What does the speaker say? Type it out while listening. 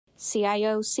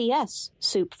CIOCS,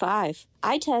 SOUP 5,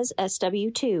 ITES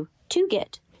SW2,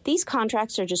 2GIT. These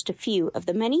contracts are just a few of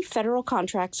the many federal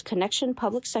contracts Connection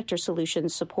Public Sector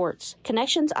Solutions supports.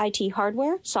 Connection's IT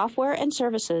hardware, software, and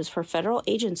services for federal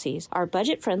agencies are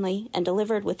budget-friendly and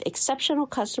delivered with exceptional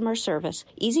customer service,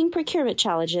 easing procurement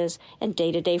challenges and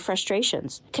day-to-day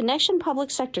frustrations. Connection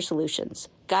Public Sector Solutions,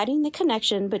 guiding the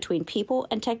connection between people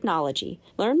and technology.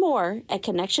 Learn more at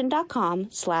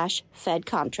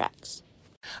connection.com/fedcontracts.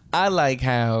 I like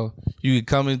how you could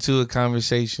come into a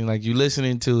conversation, like you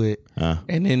listening to it,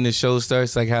 and then the show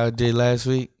starts like how it did last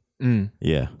week.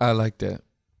 Yeah. I like that.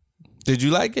 Did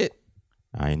you like it?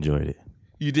 I enjoyed it.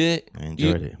 You did? I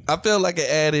enjoyed it. I felt like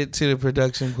it added to the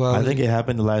production quality. I think it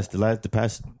happened the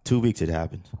past 2 weeks it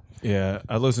happened. Yeah,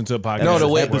 I listened to a podcast. No, the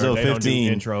way episode they don't do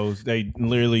 15 intros. They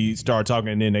literally start talking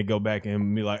and then they go back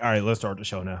and be like, "All right, let's start the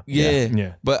show now."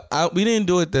 Yeah. But we didn't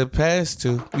do it the past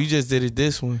two. We just did it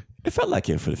this one. It felt like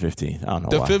it for the 15th. I don't know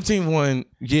The why. 15th one,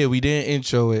 yeah, we didn't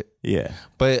intro it. Yeah.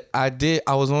 But I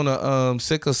was on a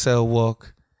sickle cell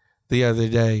walk the other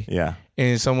day. Yeah.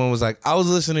 And someone was like, I was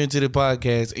listening to the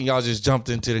podcast and y'all just jumped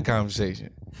into the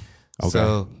conversation. Okay.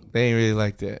 So they ain't really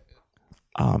like that.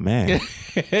 Oh, man. I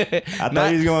thought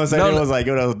he was going to say it was like,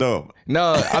 yo, that was dope.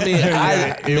 No, I mean,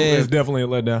 it was definitely a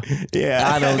letdown. Yeah.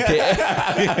 I don't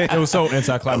care. It was so I was like,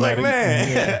 anticlimactic.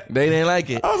 man. They didn't like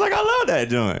it. I was like, I love that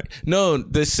joint. No,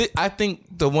 I think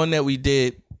the one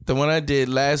I did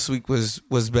last week was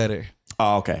better.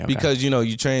 Oh, okay. Because,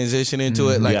 you transition into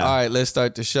it like, Yeah. all right, let's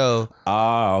start the show.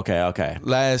 Oh, okay.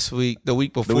 Last week, the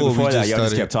week before, The week before we that, just y'all started.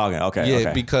 just kept talking. Okay. Yeah,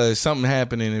 okay. because something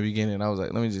happened in the beginning. I was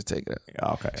like, let me just take it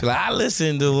up. Okay. So I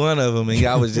listened to one of them and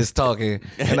y'all was just talking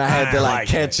and I had to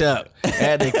catch up. I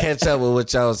had to catch up with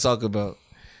what y'all was talking about.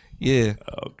 Yeah.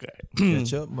 Okay.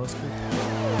 Catch up, must be.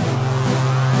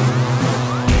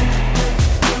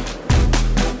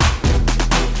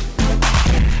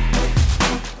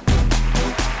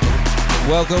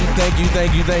 Welcome. Thank you.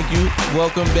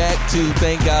 Welcome back to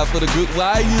Thank God for the Group.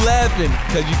 Why are you laughing?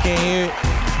 Because you can't hear it?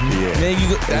 Yeah. Man,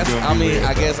 weird,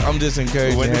 I guess I'm just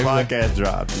encouraging when the everybody. podcast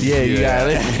drops. Yeah, you got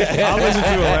it. I listened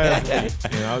to it last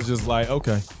week and I was just like,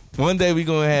 okay. One day we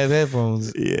going to have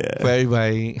headphones Yeah. for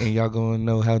everybody and y'all going to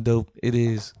know how dope it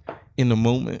is in the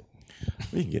moment.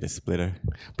 We can get a splitter.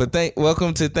 But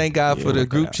welcome to Thank God Yeah, for the work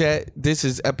Group out. Chat. This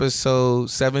is episode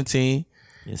 17.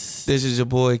 Yes. This is your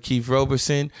boy Keith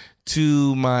Roberson.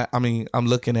 I'm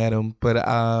looking at him, but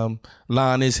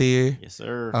Lon is here. Yes,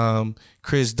 sir.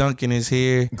 Chris Duncan is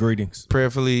here. Greetings.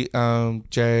 Prayerfully,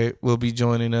 Jared will be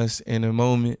joining us in a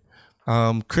moment.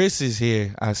 Chris is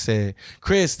here, I said.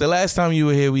 Chris, the last time you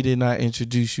were here, we did not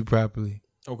introduce you properly.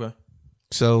 Okay.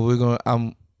 So we're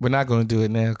not gonna do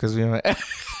it now because we don't.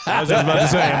 I was just about to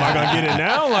say, am I gonna get it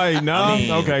now? Like, no.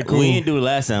 Okay, cool. We didn't do it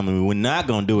last time. and We're not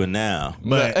gonna do it now.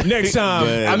 But next time,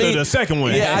 I do the second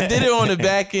one. Yeah, I did it on the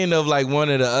back end of like one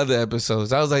of the other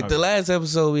episodes. I was like, the last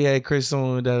episode we had Chris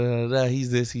on, he's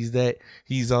this, he's that,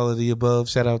 he's all of the above.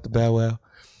 Shout out to Bow Wow.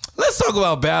 Let's talk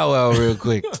about Bow Wow real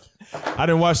quick. I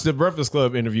didn't watch the Breakfast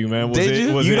Club interview, man. Was Did it?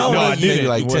 you? Was You it? know No, what? I didn't.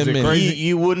 Like Was 10 it minutes. crazy?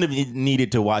 You wouldn't have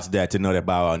needed to watch that to know that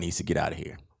Bow Wow needs to get out of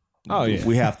here. Oh yeah.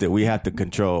 We have to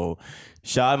control.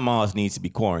 Shad Moss needs to be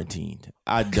quarantined.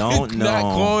 I don't know.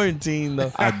 Not quarantine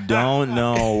though. I don't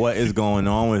know what is going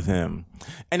on with him.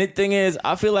 And the thing is,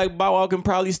 I feel like Bow Wow can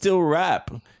probably still rap.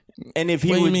 And if he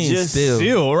What do you would mean just still?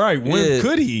 Still, right. When Yeah.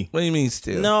 could he? What do you mean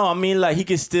still? No, I mean like he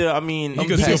could still. I mean He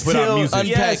could still put out music.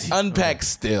 Yes, Unpack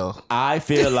still. I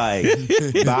feel like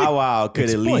Bow Wow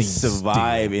could at least Explain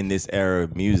survive in this era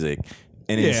of music.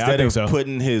 And Yeah, I instead think of so.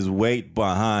 putting his weight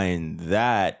behind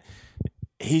that,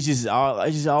 he's just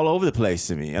all over the place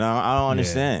to me. And I don't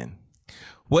understand.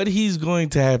 What he's going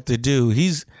to have to do,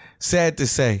 he's sad to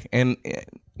say, and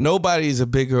nobody's a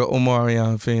bigger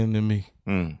Omarion fan than me.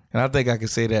 And I think I can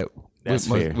say that That's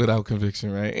fair. without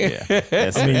conviction, right? Yeah.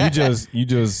 That's I mean, fair.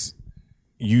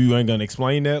 you ain't gonna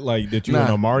explain that, like that you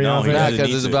Nah. an Omarion No, he fan? Not doesn't because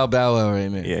need it's to. about Bow Wow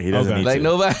right now. Yeah, he doesn't Okay. need Like to.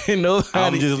 nobody.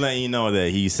 I'm just letting you know that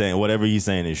he's saying whatever he's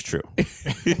saying is true.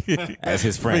 As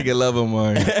his friend. freaking love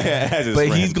Omarion. As his But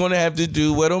friend. he's going to have to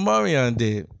do what Omarion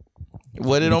did.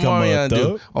 What did Become a Omarion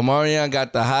do? thug? Omarion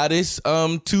got the hottest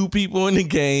two people in the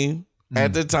game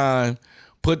at the time,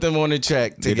 put them on the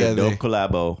track Did a together dope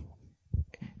collabo.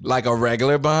 like a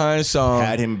regular behind song.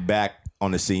 Had him back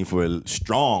on the scene for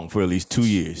at least 2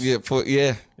 years. Yeah,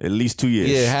 At least 2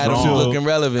 years. had him Strong. looking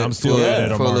relevant. I'm still for,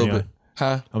 mad at for a little Omarion. bit.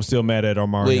 Huh? I'm still mad at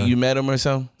Omarion. Wait, you met him or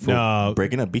something? No,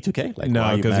 Breaking up B2K? Like, why no,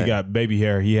 are you because he mad? got baby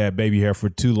hair. He had baby hair for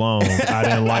too long. I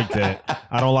didn't like that.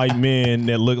 I don't like men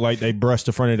that look like they brushed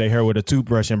the front of their hair with a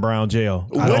toothbrush and brown gel.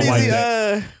 I What don't is like he?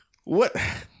 that. What?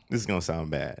 This is gonna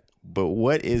sound bad, but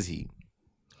what is he?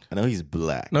 I know he's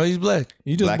black. No, he's black.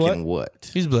 He just black. And what?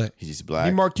 He's black. He's just black.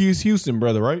 He Marquise Houston,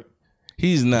 brother, right?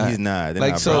 He's not. He's not. They're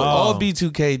Like, not so brothers. all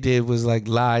B2K did was like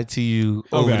lie to you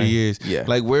over Okay. the years. Yeah.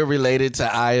 Like, we're related to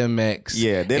IMX.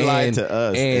 Yeah, they lied to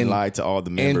us and lied to all the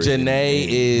And members. Janae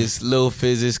is Lil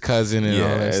Fizz's cousin and all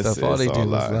Yeah, that it's- stuff. All they it's did all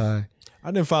was lie. lie.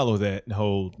 I didn't follow that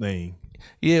whole thing.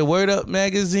 Yeah, Word Up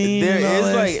magazine. There and all is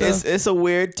that like stuff. it's a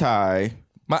weird tie.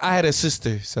 I had a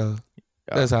sister, so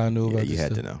that's how I knew Yeah, about you this had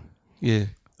to stuff. know. Yeah,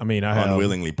 I mean, I have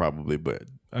Unwillingly, probably, but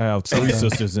I have 3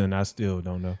 sisters, and I still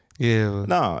don't know. yeah.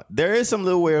 no, there is some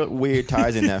little weird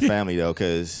ties in that family though,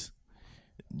 because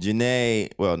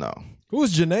Janae. Well, no, Who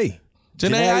was Janae?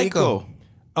 Janae Aiko.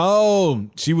 Oh,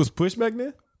 she was pushed back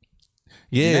then?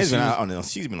 Yeah, Janae's she been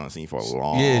was, she's been on the scene for a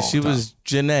long. yeah, she time. was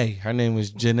Janae. Her name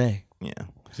was Janae. Yeah.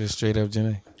 Just straight up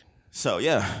Janae. So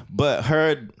yeah, but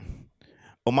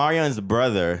Omarion's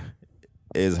brother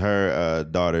is her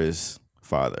daughter's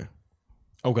father.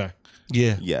 Okay.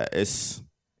 Yeah. Yeah, it's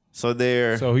so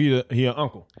they're So he an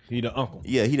uncle. He the uncle.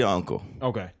 yeah, he the uncle.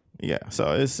 Okay. Yeah,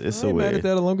 so it's I so ain't mad at weird.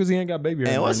 that as long as he ain't got baby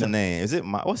hair. And what's right her now. name? Is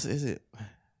it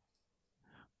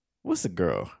what's the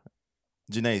girl?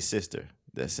 Janae's sister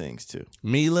that sings too.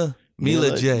 Mila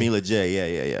J. Mila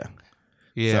J. Yeah.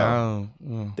 Yeah, So, I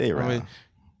don't. they around.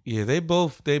 Yeah, they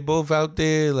both out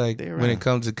there. Like They when around. it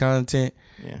comes to content,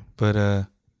 Yeah. but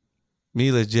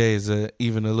Mila J is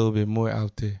even a little bit more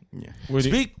out there. Yeah. What do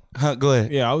you- Go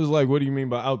ahead. Yeah, I was like, what do you mean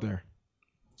by out there?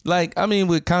 Like I mean,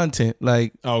 with content,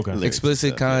 like Oh, okay. Lyrics explicit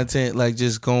and stuff, yeah. content, like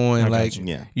just going I got like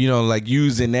you. Yeah. like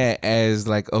using that as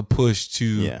like a push to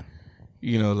Yeah.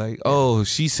 like, oh,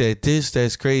 she said this,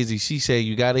 that's crazy. She said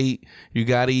you gotta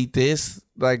eat this,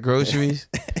 like groceries.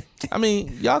 I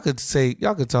mean, y'all could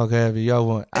talk however y'all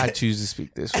want. I choose to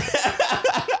speak this way.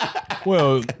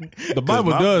 Well, the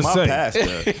Bible does my say pastor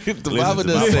The listens Bible to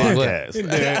does my say what? podcast.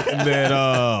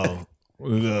 that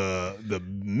the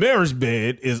marriage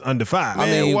bed is undefiled. I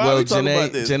Man, mean, why are well, we talking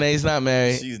about this? Janae's not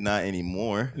married. She's not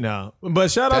anymore. No,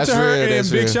 but shout out That's to her real, and that's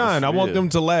Big real. Shine. I That's want real. them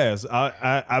to last.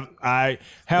 I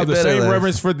have They the better same last.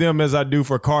 reverence for them as I do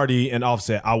for Cardi and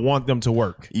Offset. I want them to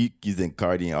work. You think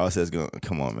Cardi and Offset's gonna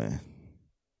come on, man?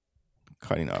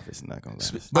 Cardi and Offset is not gonna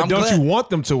last. But I'm don't glad- you want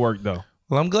them to work though?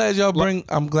 Well, I'm glad y'all bring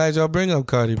up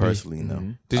Cardi B. Personally,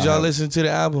 no. Did y'all listen to the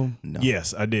album? No.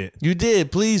 Yes, I did. You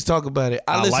did. Please talk about it.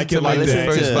 I listened like to it like maybe the that.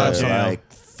 first to 5 songs. like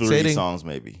Say it 3 again. songs,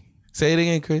 maybe. Say it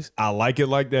again, Chris. I like it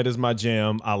like that is my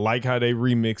jam. I like how they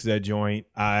remix that joint.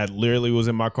 I literally was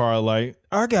in my car like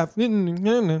I got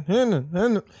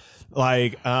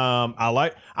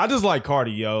like I just like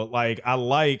Cardi, yo. Like I don't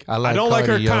like her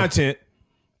Cardi, yo. content,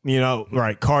 you know,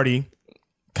 right? Cardi,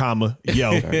 comma,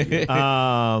 yo.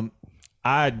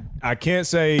 I can't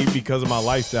say because of my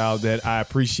lifestyle that I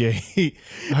appreciate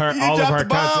her all of her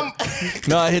content.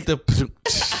 No, I hit the.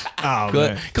 Oh,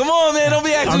 Good. man. Come on, man. Don't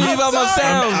be asking me about my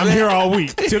sounds, I'm man. here all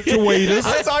week. Tip your waiters.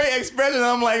 I saw your expression.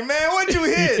 I'm like, man, what you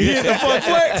hit? Hit the fuck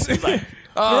flex.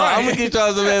 I'm gonna get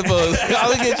y'all some headphones.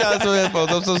 I'm gonna get y'all some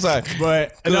headphones. I'm so sorry.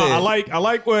 But Go no, ahead.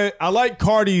 I like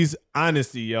Cardi's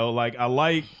honesty, yo. Like I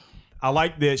like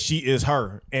that she is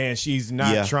her and she's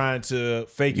not Yeah. trying to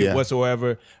fake it Yeah.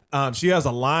 whatsoever. She has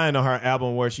a line on her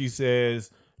album where she says,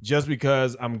 "Just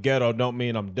because I'm ghetto don't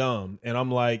mean I'm dumb." And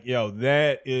I'm like, yo,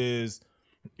 that is.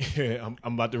 I'm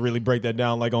about to really break that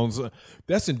down. Like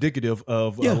that's indicative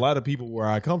of a lot of people where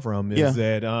I come from. Is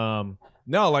that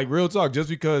no, like real talk. Just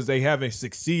because they haven't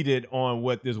succeeded on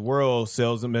what this world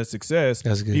sells them as success,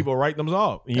 That's good. people write them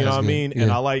off. You know That's what I good. mean? And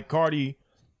Yeah. I like Cardi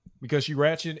because she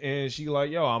ratchet and she like,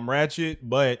 yo, I'm ratchet,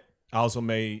 but I also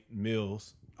made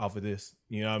meals off of this.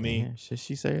 You know what I mean? Yeah, should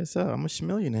she say herself? I'm a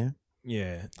schmillionaire.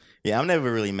 Yeah, Yeah, I'm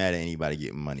never really mad at anybody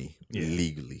getting money Yeah.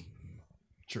 legally.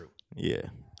 true. Yeah.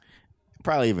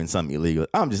 Probably even something illegal.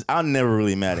 I'm never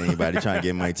really mad at anybody trying to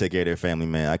get money, take care of their family,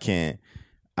 man. I can't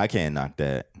knock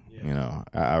that. You know,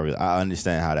 I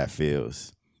understand how that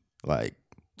feels. Like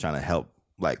trying to help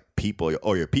like people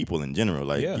or your people in general.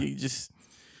 Like Yeah. you just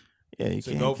you To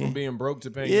can't go from can't- being broke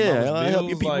to paying your Yeah, mama's like, help your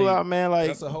bills, people like, out, man. Like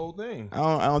that's the whole thing.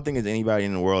 I don't think there's anybody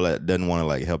in the world that doesn't want to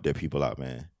like help their people out,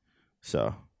 man.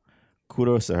 So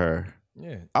kudos to her.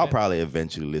 Yeah, I'll probably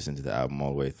eventually listen to the album all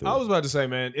the way through. I was about to say,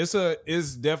 man,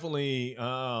 it's definitely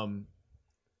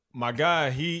my guy.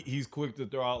 He's quick to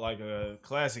throw out like a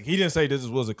classic. He didn't say this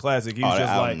was a classic. He was the just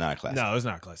album like, not classic. no, it's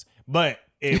not classic. But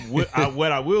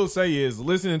what I will say is,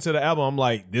 listening to the album, I'm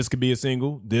like, this could be a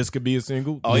single. This could be a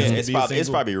single. Oh this yeah, could be a it's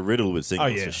single. probably riddled with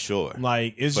singles Oh, yeah. for sure.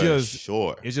 Like it's For just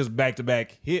sure. It's just back to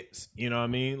back hits. You know what I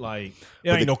mean? Like it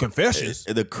But ain't no confessions.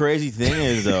 The crazy thing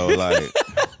is though, like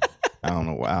I don't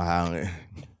know how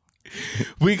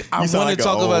I sound want like to an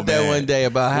talk old about that man. one day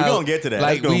about We how gonna get to that.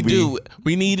 Like That's we gonna do,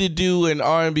 we need to do an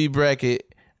R&B bracket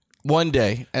one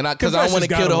day, and because I don't want to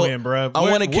kill the whole. I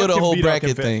want to kill the whole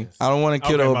bracket thing. I don't want to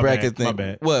kill the whole bracket thing. My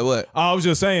bad. What? I was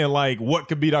just saying, like, what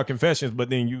could beat our confessions? But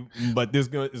then this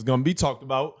is gonna be talked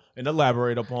about and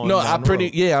elaborate upon. No, down the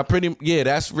road.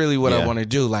 That's really what I Yeah. want to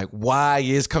do. Like, why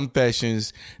is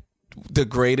Confessions the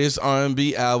greatest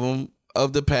R&B album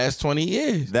of the past 20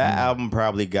 years? That album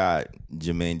probably got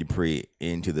Jermaine Dupri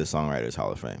into the Songwriters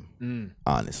Hall of Fame.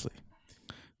 Honestly,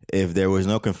 if there was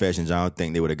no Confessions, I don't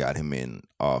think they would have got him in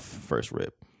off first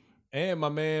rip. And my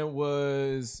man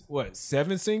was what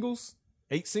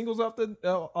 8 singles off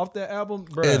the album,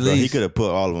 bro. At Bro, he least. could have put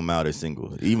all of them out as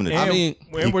singles. Even if, And, mean,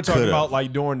 and we're talking could've. about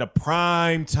like during the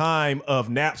prime time of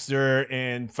Napster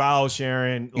and file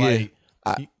sharing. Like,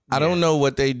 I don't know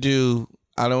what they do.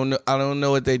 I don't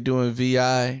know what they do in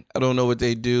VI. I don't know what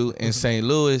they do in St.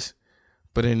 Louis,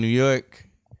 but in New York,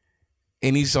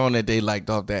 any song that they liked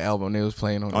off that album, they was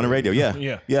playing on on the radio, yeah.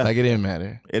 Like it didn't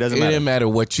matter. It doesn't It matter. didn't matter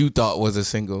what you thought was a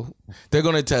single. They're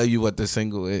gonna tell you what the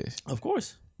single is. Of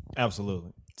course.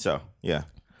 absolutely. So yeah,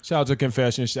 Shout out to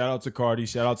Confession. Shout out to Cardi.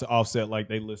 Shout out to Offset. Like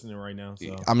they listening right now.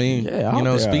 So I mean,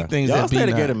 speak things Y'all that be stay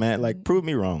not. together, man. Like prove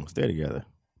me wrong. Stay together.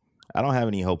 I don't have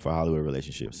any hope for Hollywood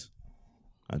relationships.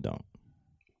 I don't.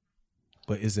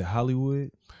 but is it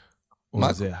Hollywood or My-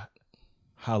 is it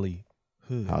Hollywood?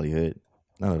 Hollywood.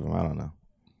 None of them. I don't know.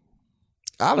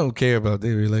 I don't care about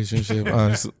their relationship,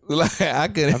 honestly. Like I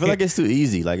could. I feel like it's too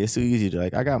easy. Like it's too easy to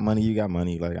like. I got money. You got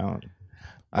money. Like I don't.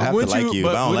 I have to wouldn't like you- you. but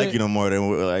If I don't wouldn't- like you no more,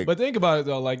 then like. But think about it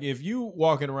though. Like if you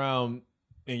walking around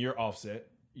and you're Offset,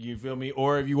 you feel me?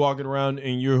 Or if you walking around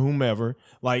and you're whomever,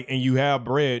 like, and you have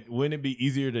bread, wouldn't it be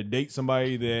easier to date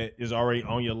somebody that is already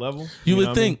on your level? You know would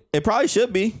what I mean? think it probably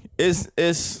should be. It's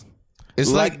it's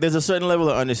like like there's a certain level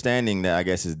of understanding that I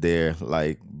guess is there,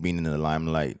 like being in the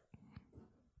limelight.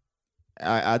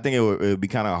 I think it would be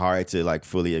kind of hard to like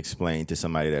fully explain to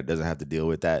somebody that doesn't have to deal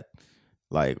with that,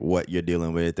 like what you're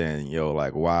dealing with and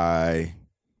like why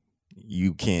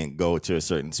you can't go to a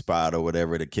certain spot or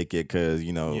whatever to kick it because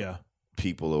Yeah.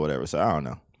 people or whatever. So I don't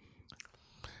know.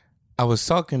 I was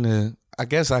talking to. I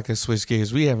guess I could switch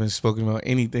gears. We haven't spoken about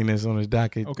anything that's on the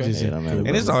docket. Okay. just yet. Yeah, man.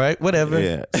 And it's all right. Whatever.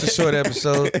 Yeah. It's a short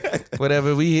episode.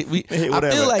 Whatever. We. Hey, I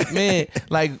whatever. feel like, man.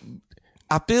 Like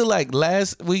I feel like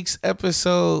last week's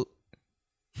episode.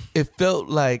 It felt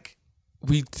like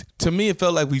to me, it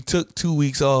felt like we took 2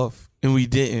 weeks off and we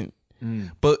didn't.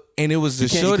 But it was the You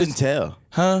couldn't shortest. tell.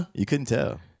 Huh? You couldn't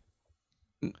tell.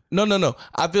 No.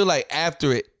 I feel like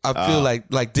after it, I feel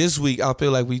like this week, I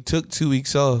feel like we took 2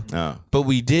 weeks off, No, but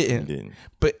we you didn't. didn't.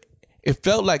 But it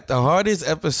felt like the hardest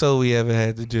episode we ever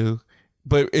had to do.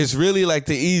 But it's really like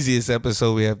the easiest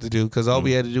episode we have to do because all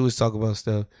we had to do was talk about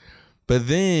stuff. But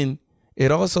then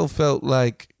it also felt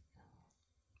like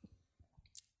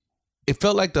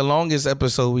the longest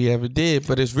episode we ever did,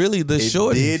 but it's really the It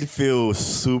shortest. did feel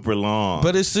super long.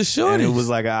 But it's the and shortest. it was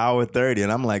like an hour 30,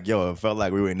 and I'm like, yo, it felt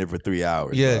like we were in there for 3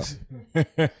 hours. Yes.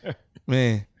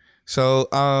 Man. So,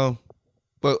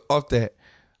 but off that,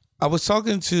 I was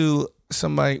talking to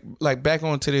somebody, like back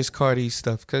onto this Cardi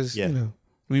stuff, because, Yeah.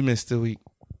 we missed a week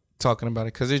talking about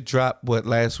it, because it dropped,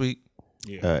 last week?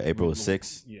 Yeah. April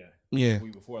 6th. Yeah. Yeah.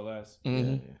 Week before last.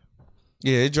 Mhm.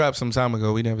 Yeah, it dropped some time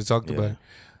ago. We never talked about it.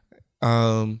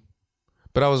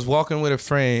 But I was walking with a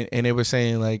friend, and they were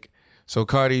saying, like, so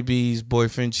Cardi B's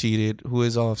boyfriend cheated, who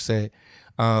is Offset.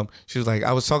 She was like,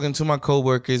 I was talking to my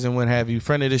coworkers and what have you,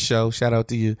 friend of the show, shout out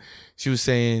to you. She was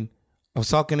saying, I was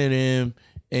talking to them,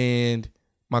 and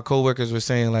my coworkers were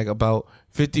saying like about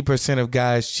 50% of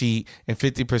guys cheat and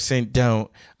 50% don't.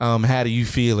 How do you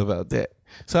feel about that?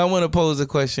 So I want to pose a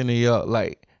question to y'all,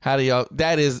 like, how do y'all?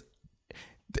 That is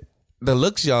the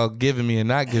looks y'all giving me and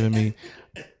not giving me.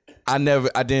 I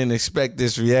didn't expect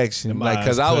this reaction, like,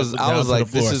 because I was like,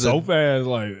 this is so fast,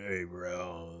 like, hey,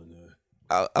 bro.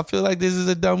 I feel like this is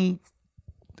a dumb,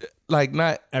 like,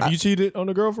 not. Have you cheated on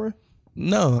a girlfriend?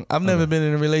 No, I've never been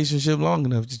in a relationship long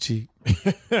enough to cheat.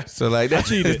 So like that,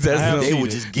 cheated. that's I have no- They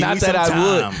would just give not me that some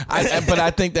I time. would, but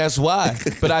I think that's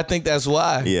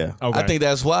why. Yeah. Okay. I think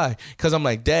that's why. Because I'm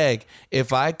like, dag,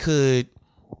 if I could,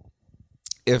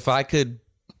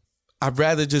 I'd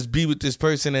rather just be with this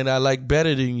person that I like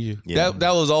better than you. Yeah.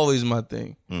 That was always my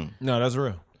thing. No, that's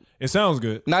real. It sounds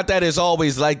good. Not that it's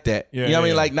always like that. Yeah, You know what I mean?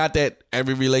 yeah. Like, not that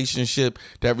every relationship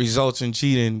that results in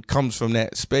cheating comes from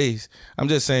that space. I'm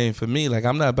just saying, for me, like,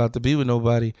 I'm not about to be with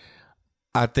nobody.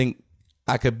 I think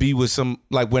I could be with some,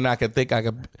 like, when I could think I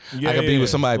could be with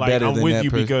somebody Like, better I'm than with that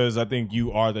you person. because I think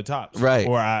you are the top, Right.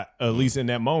 Or at least in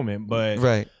that moment. But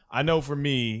Right. I know for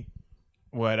me,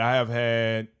 what I have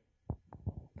had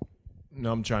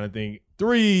No, I'm trying to think.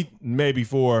 3, maybe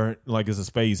 4, like it's a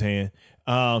space hand.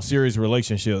 Serious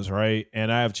relationships, right?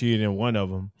 And I have cheated in one of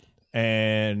them.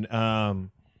 And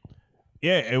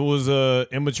yeah, it was a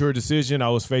immature decision. I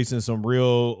was facing some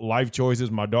real life choices.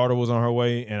 My daughter was on her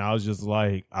way, and I was just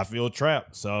like, I feel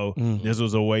trapped. So this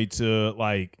was a way to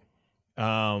like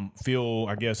feel,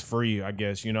 I guess, free, I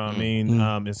guess, you know what I mean?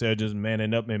 Instead of just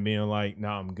manning up and being like,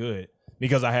 nah, I'm good.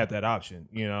 Because I had that option,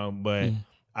 you know, but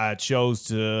I chose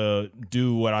to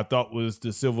do what I thought was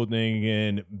the civil thing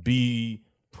and be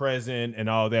present and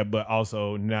all that, but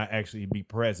also not actually be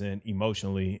present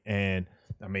emotionally and,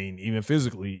 I mean, even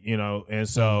physically, you know. And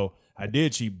so I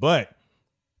did cheat, but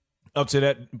up to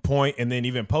that point and then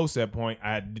even post that point,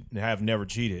 I have never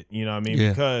cheated, you know what I mean?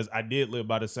 Because I did live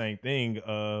by the same thing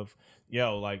of,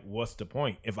 yo, like, what's the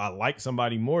point? If I like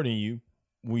somebody more than you,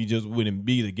 we just wouldn't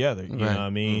be together, you know what I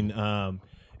mean?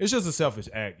 It's just a selfish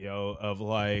act, yo, of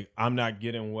like, I'm not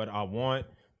getting what I want.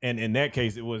 And in that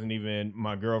case, it wasn't even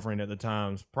my girlfriend at the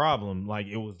time's problem. Like,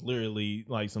 it was literally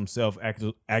like some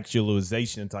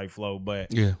self-actualization type flow.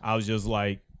 But I was just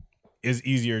like, it's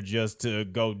easier just to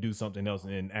go do something else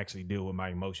and actually deal with my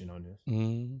emotion on this.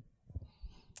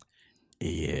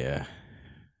 Yeah.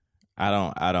 I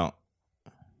don't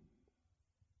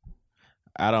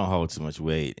hold too much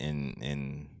weight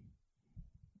in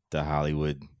the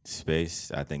Hollywood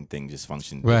space. I think things just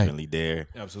function differently there.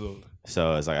 Absolutely.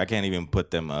 So it's like I can't even put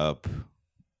them up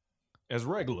as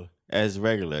regular.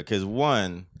 Because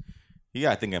one, you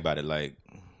gotta think about it. Like,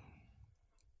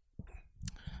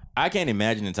 I can't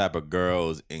imagine the type of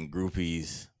girls and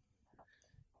groupies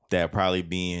that probably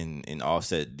be in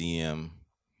Offset DM,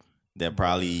 that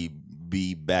probably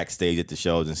be backstage at the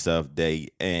shows and stuff.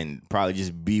 And probably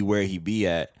just be where he be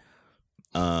at.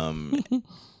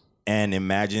 And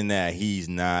imagine that he's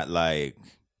not like,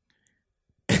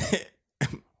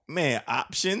 man,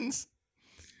 options.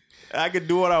 I could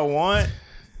do what I want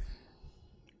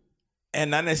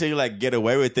and not necessarily like get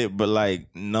away with it, but like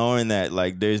knowing that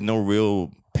like there's no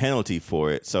real penalty for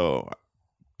it. So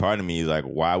part of me is like,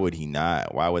 why would he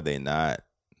not? Why would they not?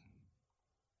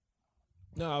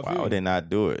 No, why would they not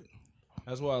do it?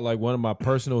 That's why, like, one of my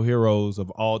personal heroes of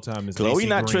all time is Chloe. AC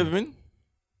Not Green. tripping.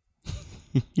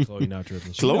 Chloe not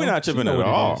tripping. Chloe not tripping at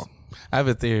all. I have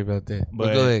a theory about that.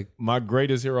 But go ahead. My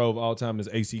greatest hero of all time is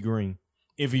AC Green.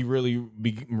 If he really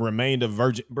remained a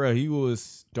virgin, bro, he was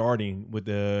starting with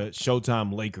the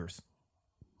Showtime Lakers,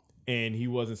 and he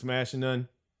wasn't smashing none.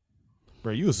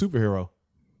 Bro, you a superhero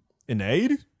in the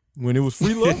 80s when it was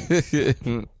free love,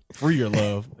 free your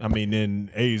love. I mean,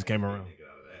 then 80s came around.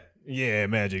 Yeah,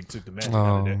 Magic took the magic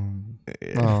out of that.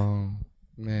 Oh,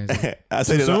 man. I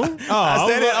said it. soon? I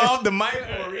said it off the mic for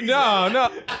a reason.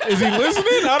 No. Is he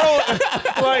listening? I don't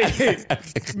like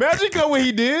Magic. What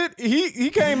he did? He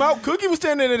came out. Cookie was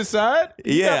standing at his side.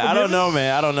 Yeah, I don't know,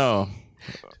 man. I don't know.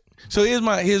 So here's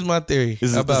my theory.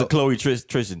 This is a Chloe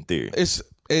Tristan theory. It's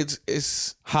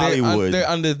Hollywood. They're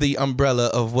under the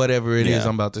umbrella of whatever it is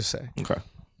I'm about to say. Okay.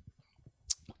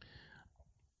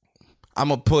 I'm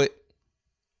gonna put.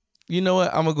 You know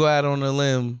what? I'm gonna go out on a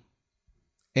limb,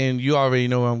 and you already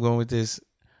know where I'm going with this.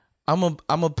 I'm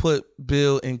gonna put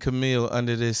Bill and Camille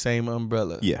under this same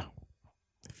umbrella. Yeah,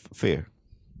 fair.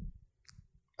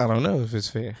 I don't know if it's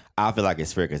fair. I feel like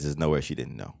it's fair because there's nowhere she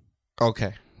didn't know.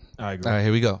 Okay. I agree. All right,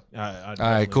 here we go. All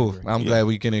right, cool. Agree. I'm glad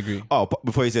we can agree. Oh,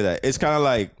 before you say that, it's kind of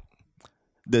like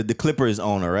the Clippers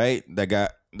owner, right? That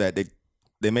got that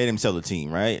they made him sell the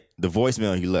team, right? The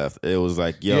voicemail he left, it was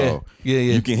like, yo, yeah.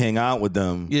 you can hang out with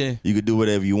them. Yeah. You can do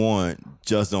whatever you want.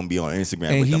 Just don't be on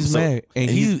Instagram And with them. he's married. And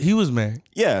he was married.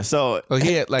 Yeah, so. Or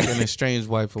he had like an estranged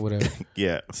wife or whatever.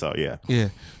 Yeah, so yeah. Yeah.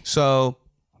 So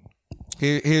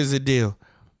here's the deal.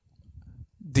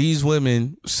 These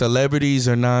women, celebrities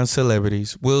or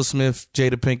non-celebrities, Will Smith,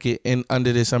 Jada Pinkett, and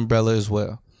under this umbrella as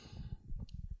well.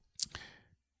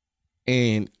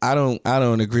 And I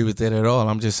don't agree with that at all.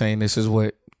 I'm just saying this is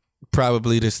what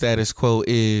probably the status quo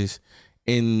is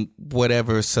in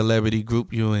whatever celebrity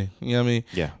group you're in. You know what I mean?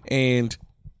 Yeah. And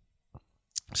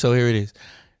so here it is.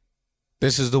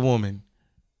 This is the woman.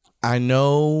 I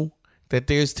know that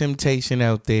there's temptation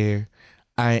out there.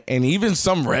 And even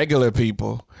some regular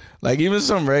people, like even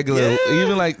some regular,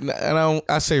 even like, and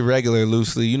I say regular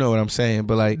loosely, you know what I'm saying,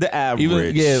 but like the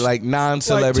average, even, like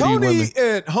non-celebrity like Tony women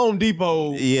at Home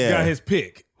Depot got his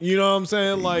pick. You know what I'm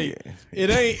saying? Like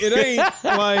it ain't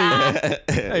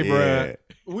like, hey, bro,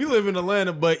 we live in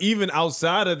Atlanta, but even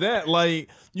outside of that,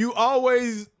 like you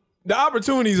always. The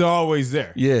opportunities are always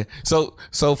there. Yeah. So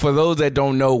for those that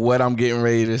don't know what I'm getting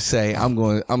ready to say, I'm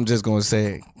just gonna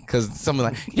say it Because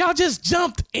someone like, y'all just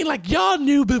jumped and like y'all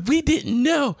knew, but we didn't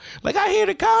know. Like I hear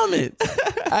the comments.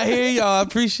 I hear y'all. I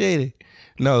appreciate it.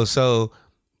 No, so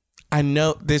I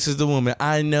know this is the woman.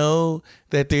 I know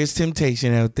that there's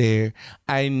temptation out there.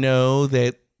 I know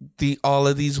that all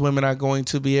of these women are going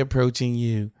to be approaching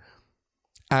you.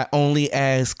 I only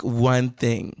ask one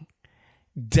thing.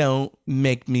 Don't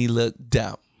make me look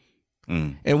dumb.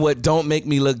 And what don't make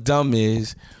me look dumb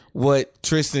is what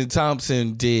Tristan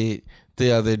Thompson did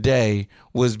the other day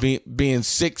was being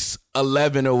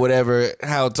 6'11" or whatever,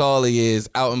 how tall he is,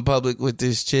 out in public with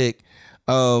this chick,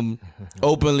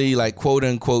 openly like quote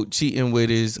unquote cheating with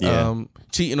his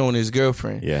cheating on his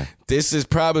girlfriend. Yeah. This is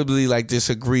probably like this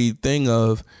agreed thing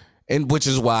of, and which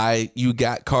is why you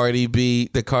got Cardi B,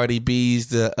 the Cardi B's,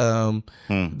 the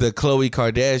Khloe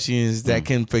Kardashians that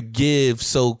can forgive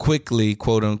so quickly,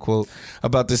 quote unquote,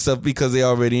 about this stuff because they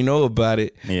already know about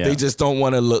it. Yeah. They just don't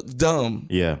want to look dumb.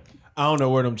 Yeah. I don't know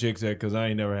where them chicks at because I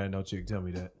ain't never had no chick tell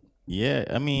me that. Yeah,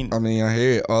 I mean, I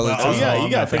hear it all the time. Yeah, you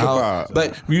gotta think about.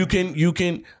 But you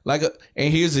can like,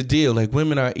 and here's the deal: like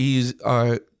women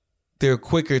they're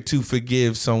quicker to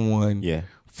forgive someone. Yeah.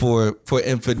 For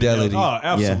infidelity. Oh,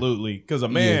 absolutely. Because a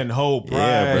man hold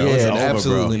pride. Bro. Yeah,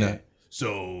 absolutely not.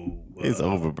 So it's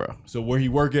over, bro. So where he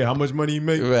work at? How much money he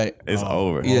make? Right. It's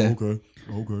over. Yeah. Okay.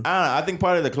 I don't know. I think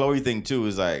part of the Khloe thing too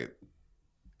is like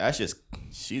that's just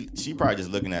she probably just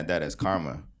looking at that as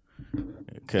karma.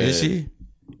 Is she?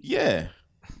 Yeah.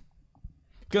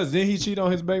 Because then he cheat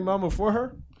on his baby mama for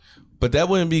her. But that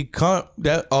wouldn't be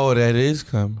that. Oh, that is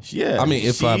karma. Yeah. I mean,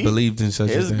 if I believed in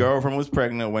such a thing. His girlfriend was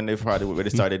pregnant when they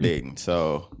started dating,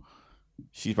 so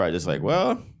she's probably just like,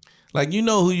 well, like you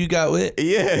know who you got with.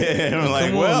 Yeah. I'm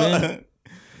like, well,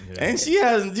 and she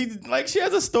has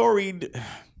a story.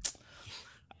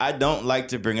 I don't like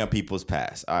to bring up people's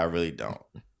past. I really don't.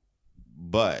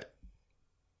 But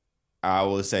I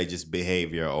will say just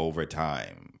behavior over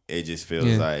time. It just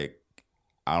feels like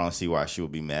I don't see why she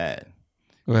would be mad.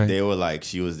 Right. They were like,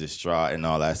 she was distraught and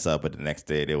all that stuff, but the next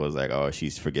day they was like, oh,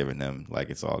 she's forgiving them. Like,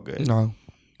 it's all good. No.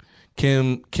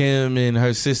 Kim and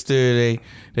her sister,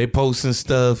 they posting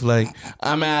stuff like,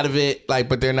 I'm out of it. Like,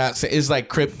 but they're not saying, it's like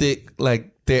cryptic.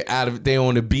 Like, they're out of it. They're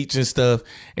on the beach and stuff.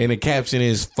 And the caption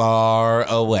is far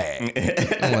away.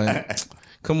 I'm like,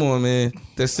 come on, man.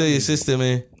 That's still your sister,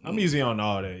 man. I'm easy on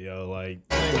all that, yo. Like,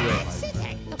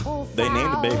 they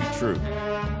named the baby True.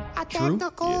 True?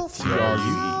 Yeah, True.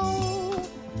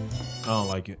 I don't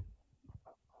like it.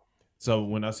 So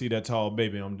when I see that tall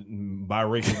baby, I'm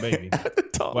biracial baby.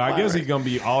 Well, I guess he's gonna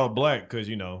be all black because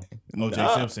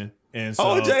OJ Simpson. And so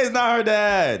OJ's not her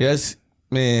dad. Yes,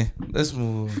 man. Let's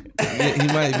move. He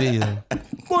might be.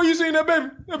 Boy, you seen that baby?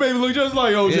 That baby look just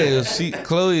like OJ. Yeah,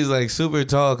 Khloe's like super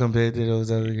tall compared to those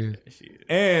other girls.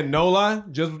 And no lie,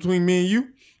 just between me and you,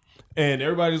 and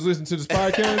everybody who's listening to this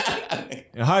podcast,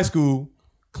 in high school,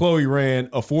 Khloe ran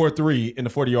a 4.3 in the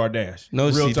 40-yard dash.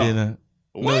 No, she did not.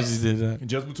 What? No, she did not. And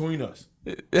just between us.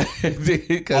 Because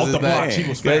it's not, she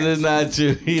was it's not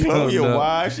true. She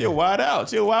a wide out.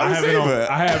 She a wide receiver.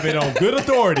 I have it on good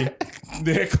authority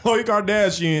that Khloe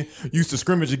Kardashian used to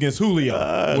scrimmage against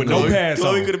Julio with no pass.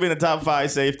 Khloe could have been a top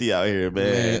 5 safety out here,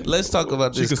 man. Let's talk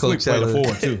about this Coachella. Play the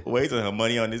 4 too. Wasting her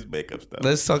money on this makeup stuff.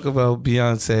 Let's talk about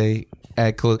Beyonce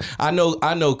at Coachella.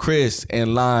 I know Chris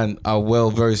and Lon are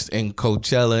well versed in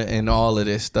Coachella and all of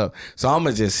this stuff. So I'm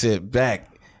gonna just sit back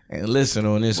and listen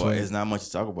on this one. There's not much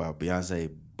to talk about. Beyonce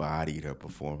bodied her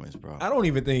performance, bro. I don't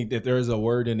even think that there's a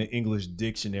word in the English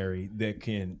dictionary that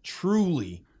can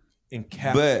truly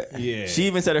encapsulate. But she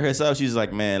even said it herself. She's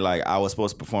like, man, like I was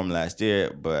supposed to perform last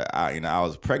year, but I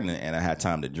was pregnant and I had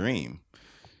time to dream.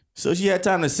 So she had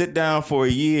time to sit down for a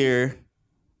year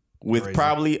with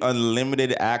probably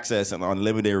unlimited access and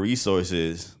unlimited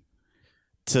resources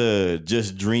to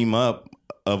just dream up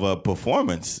of a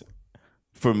performance.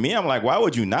 For me, I'm like, why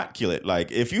would you not kill it?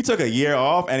 Like, if you took a year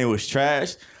off and it was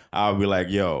trash, I would be like,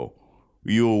 yo,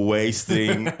 you were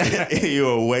wasting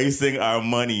our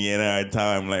money and our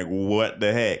time. Like, what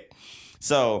the heck?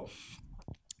 So,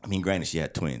 I mean, granted, she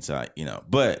had twins, so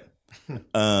but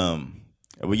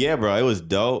yeah, bro, it was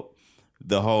dope.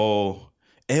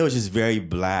 It was just very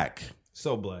black.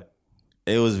 So black.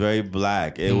 It was very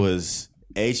black. It was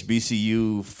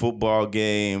HBCU football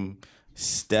game.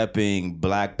 Stepping,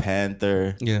 Black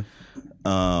Panther,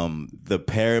 the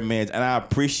pyramids, and I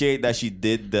appreciate that she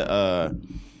did I'm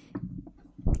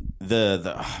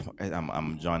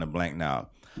drawing a blank now.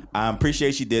 I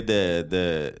appreciate she did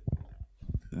the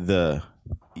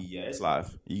it's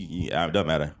live. It doesn't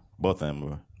matter. Both of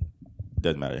them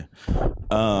doesn't matter.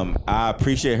 I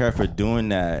appreciate her for doing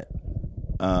that.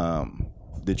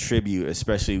 the tribute,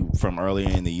 especially from earlier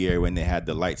in the year when they had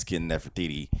the light skinned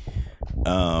Nefertiti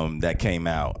that came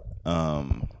out.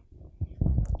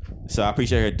 So I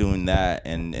appreciate her doing that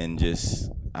and just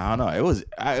I don't know.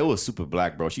 It was super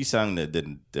black, bro. She sang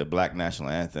the Black National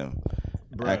Anthem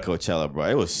at Coachella, bro.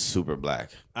 It was super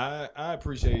black. I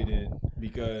appreciate it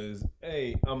because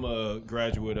I'm a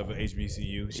graduate of an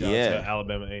HBCU. Shout out to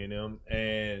Alabama A&M,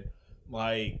 and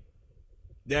like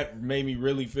that made me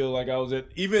really feel like I was at.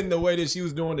 Even the way that she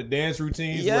was doing the dance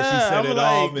routines, where she set it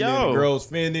off, and then the girls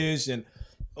finish, and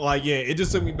like it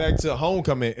just took me back to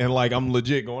homecoming, and like I'm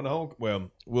legit going to home. Well,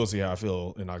 we'll see how I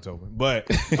feel in October, but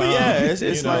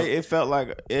it's like it felt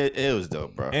like it was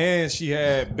dope, bro. And she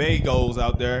had Bay goals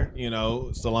out there,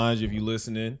 Solange, if you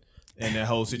listening, and that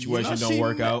whole situation don't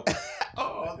work out.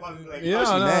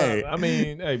 I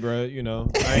mean, hey, bro, I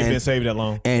ain't been saved that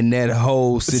long. And that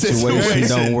whole situation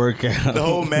don't work out. The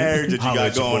whole marriage that you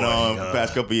got going on the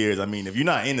past couple of years. I mean, if you're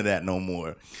not into that no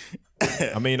more.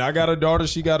 I mean, I got a daughter,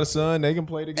 she got a son. They can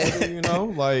play together,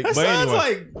 Like, that but son's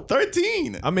anyway, like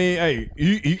 13. I mean, hey,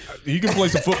 you can play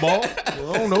some football. I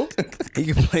don't know.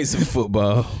 He can play some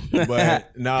football.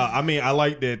 But I mean, I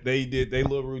like that they did their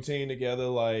little routine together.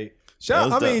 Like,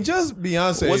 shout. I mean, just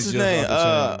Beyonce. What's his name?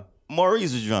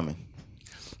 Maurice was drumming.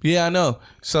 Yeah, I know.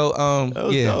 So,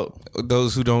 dope.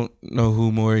 Those who don't know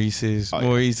who Maurice is,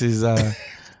 Maurice is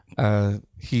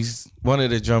he's one of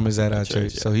the drummers at our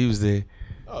church. So he was there.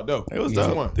 Oh, dope. It was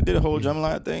dope. They did a whole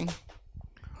drumline thing.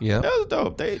 Yeah, that was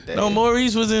dope. They No,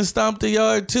 Maurice was in Stomp the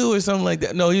Yard too, or something like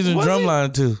that. No, he's in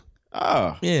Drumline too.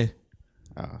 Oh, yeah.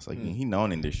 Oh, it's like he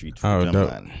known in the street for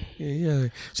Drumline. Yeah.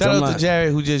 Shout out to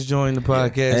Jared who just joined the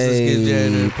podcast. Let's give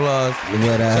Jared an applause.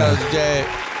 Shout out to Jared.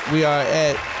 We are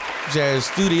at Jared's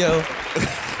studio,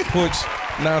 Porch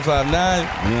 959.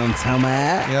 You know what I'm talking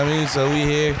about? You know what I mean? So we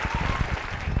here.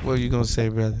 What are you gonna say,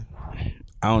 brother?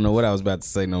 I don't know what I was about to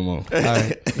say no more. All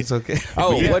right, it's okay.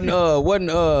 Oh,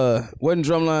 wasn't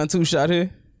Drumline 2 shot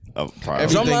here?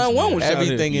 Drumline 1 was shot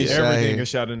here. Everything is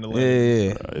shot in the lane.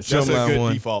 Yeah. That's a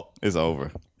good default. It's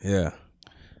over. Yeah.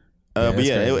 But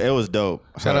it was dope.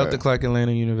 Shout out to Clark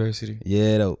Atlanta University.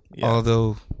 Yeah, dope. Yeah.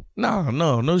 Although,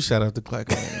 no shout out to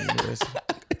Clark Atlanta University.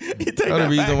 The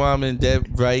reason why I'm in debt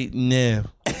right now.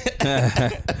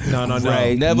 No.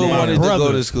 Right. Never wanted to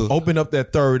go to school. Open up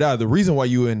that third eye. The reason why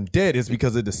you're in debt is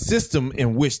because of the system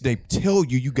in which they tell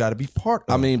you got to be part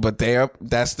of. I mean, but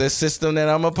that's the system that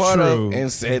I'm a part of,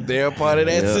 and said they're a part of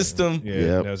that system.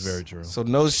 Yeah, that's very true. So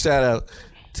no shout out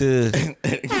to. I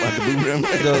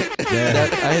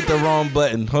hit the wrong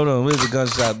button. Hold on, where's the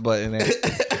gunshot button at?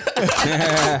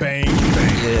 Bang, bang.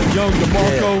 Yeah. Young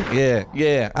DeMarco.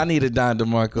 Yeah. I need a Don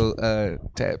DeMarco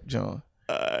tap, John.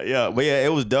 But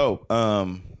it was dope.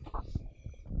 Who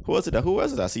was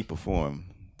it I see perform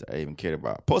that I even cared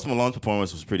about? Post Malone's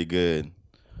performance was pretty good.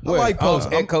 I like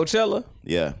Post at Coachella.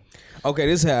 Yeah. Okay,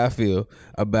 this is how I feel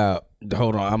about.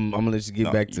 Hold on, I'm gonna let you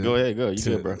get back to. Go ahead, go. You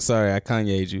good, bro? Sorry, I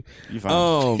Kanye'd you. You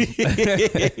fine.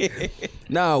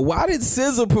 Now, why did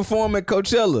SZA perform at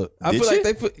Coachella? I feel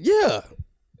like yeah.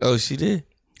 Oh, she did.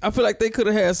 I feel like they could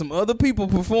have had some other people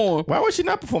perform. Why would she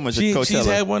not perform at Coachella? She's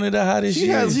had one of the hottest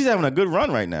years. She's having a good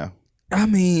run right now. I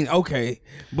mean, okay,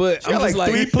 but she I'm got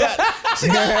like 3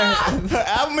 platinum. Her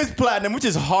album is platinum, which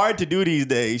is hard to do these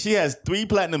days. She has 3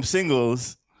 platinum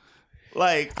singles.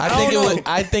 Like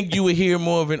I think you would hear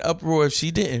more of an uproar if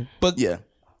she didn't. But yeah,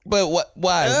 but what?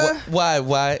 Why?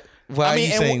 Why are you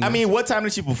saying? I mean, what time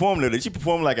did she perform? Did she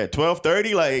perform like at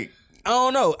 12:30? Like I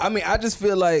don't know. I mean, I just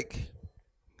feel like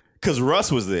because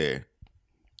Russ was there.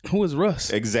 Who is Russ?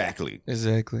 Exactly.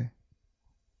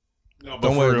 No, but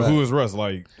don't worry. Who is Russ?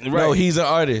 Like, no, he's an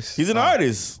artist. He's an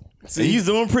artist. See, he's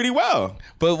doing pretty well.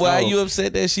 But why are you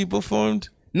upset that she performed?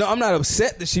 No, I'm not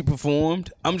upset that she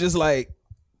performed. I'm just like,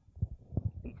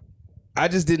 I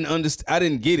just didn't understand. I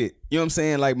didn't get it. You know what I'm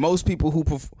saying? Like most people who,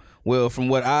 from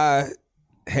what I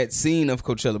had seen of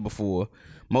Coachella before,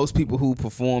 most people who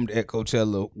performed at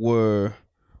Coachella were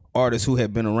artists who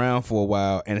had been around for a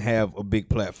while and have a big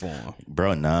platform.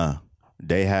 Bro, nah.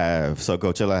 They have, so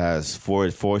Coachella has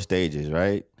four stages,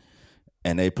 right?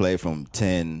 And they play from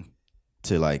 10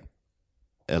 to like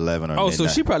 11 or midnight. So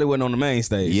she probably wasn't on the main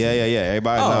stage. Yeah.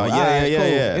 Everybody's on.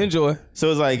 Yeah. Enjoy. So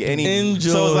it's like So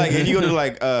it's like if you go to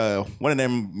like one of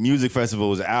them music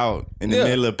festivals out in the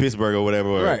middle of Pittsburgh or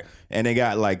whatever, right? And they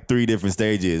got like 3 different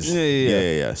stages.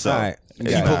 Yeah. So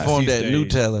she performed at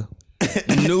Nutella.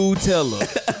 Nutella.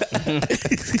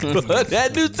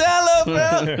 That Nutella,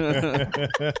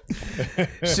 bro.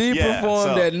 She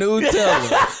performed at Nutella.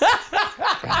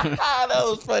 that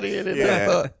was funnier than I Yeah,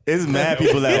 thought. it's mad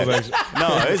people that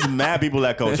it's mad people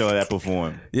at Coachella that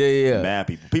perform. Yeah. Mad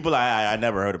people I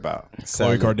never heard about,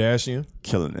 Khloe Kardashian.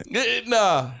 killing it.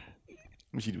 Nah.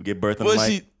 She get birth on Was the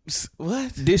mic. she?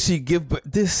 What? Did she give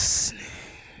this?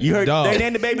 You heard Dog. they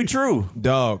named the baby True.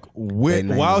 Dog, They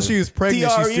named while it. she was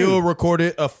pregnant, she TRU. still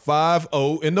recorded a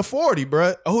 5-0 in the 40,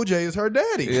 bruh. OJ is her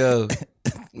daddy.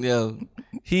 Yo,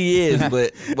 he is.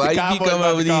 But why you keep Cowboys coming about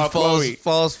up with to call these false, Chloe.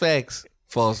 false facts?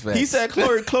 False facts. He said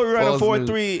Chloe ran a False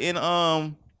 4.3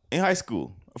 in high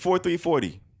school.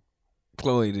 4.340.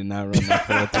 Chloe did not run that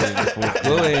 4.3.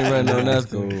 Chloe ain't run no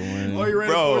nothing. Oh, you ran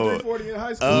Bro. a 4.340 in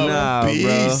high school? Nah, bro.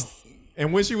 Beast.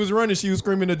 And when she was running, she was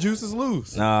screaming, "The juice is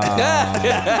loose." Yeah.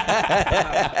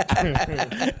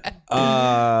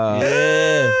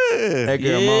 That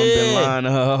girl mom been lying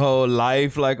her whole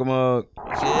life like a mug.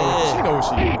 She know what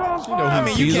she is. She know I who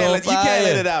mean, she you She's can't on let fire.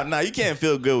 it out now. You can't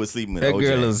feel good with sleeping with That OJ.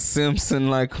 girl is Simpson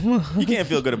like, come on. You can't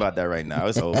feel good about that right now.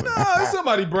 It's over. There's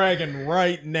somebody bragging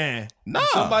right now. Nah.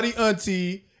 Somebody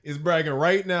auntie is bragging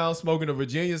right now, smoking a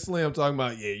Virginia Slim, talking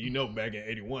about, back in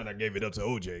 81, I gave it up to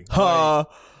OJ. Huh.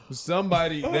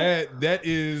 Somebody that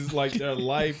is like their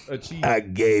life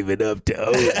achievement. Gave it up to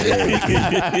OJ.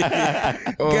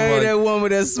 Gave that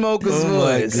woman that smoker's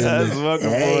voice. That's fucking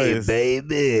boys.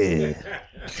 baby.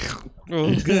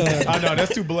 I know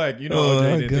that's too black. You know,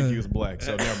 OJ didn't think he was black,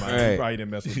 so never mind. He Right. probably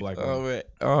didn't mess with black All women.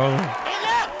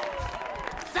 right.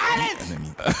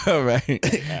 All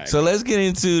right. So let's get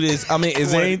into this. I mean,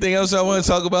 is there anything else I want to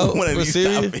talk about One of for these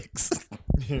serious? topics.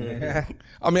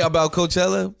 I mean, about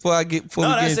Coachella before we get No,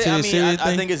 into that's it. the I serious mean, I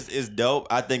thing. think it's dope.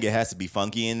 I think it has to be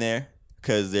funky in there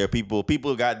because there are people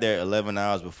got there 11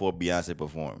 hours before Beyonce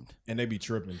performed. And they be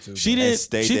tripping too. She bro. didn't.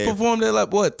 stay She there. performed at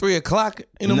like what 3 o'clock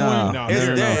in the Nah. morning. No, It's,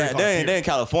 no. they're in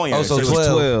California. Oh, so it was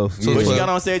 12. 12. So But she 12. got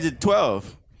on stage at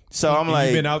 12. So I'm And like,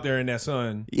 you been out there in that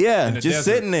sun. yeah, in the just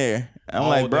desert. sitting there. I'm all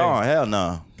like, bro, day. hell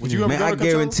no. Would you ever Man, go I to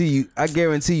Coachella?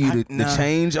 guarantee you the nah.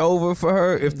 change over for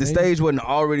her, if the stage wasn't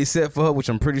already set for her, which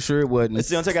I'm pretty sure it wasn't, It's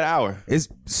gonna take an hour. it's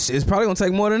probably gonna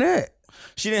take more than that.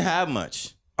 She didn't have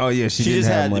much. Oh yeah, she She didn't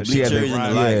just have had the much. She had bleachers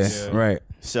and the lights. Yeah, right.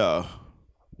 So,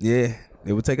 Yeah,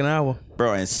 it would take an hour.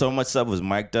 bro, and so much stuff was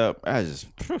mic'd up. I just,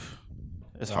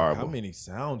 it's horrible. How many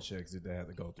sound checks did they have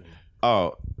to go through?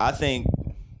 Oh, I think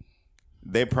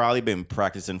they've probably been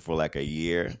practicing for like a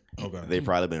year. Okay. They've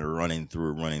probably been running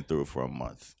through for a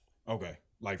month. Okay.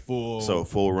 Like full. So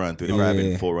full run through. They've probably Yeah.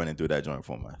 been full running through that joint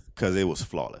for a month because it was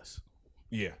flawless.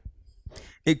 yeah.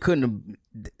 It couldn't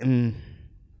have.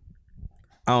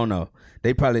 I don't know.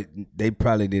 They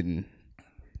probably didn't.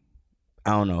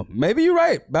 I don't know. Maybe you're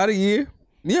right. About a year.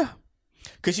 Yeah.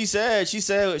 Cause she said she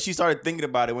started thinking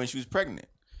about it when she was pregnant.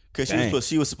 Cause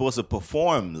she was supposed to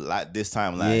perform like this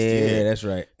time last year. Yeah, that's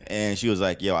right. And she was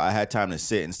like, yo, I had time to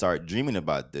sit and start dreaming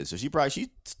about this. So she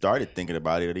started thinking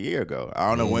about it a year ago. I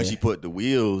don't know when she put the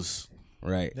wheels.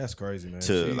 Right. That's crazy, man.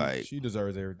 To, she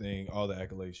deserves everything, all the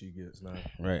accolades she gets, man.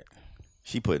 Right.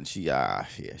 She put in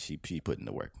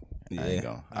the work. I ain't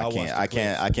gonna. I'll watch the I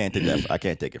can't take that. I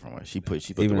can't take it from her. She put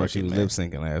Even the though work she in, was man. lip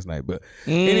syncing last night, but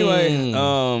anyway,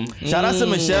 Shout out to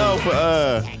Michelle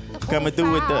for coming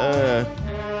through with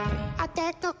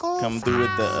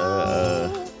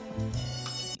the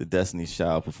the Destiny's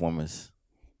Child performance.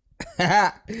 All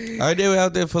right, they were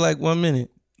out there for like 1 minute.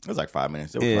 It was like 5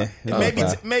 minutes. It was Yeah, fine. it was maybe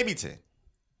five. maybe 10.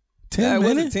 10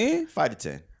 was it minutes. 10? 5 to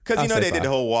 10. Because I'll you know say they did five. the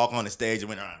whole walk on the stage and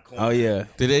went around the corner. Oh yeah.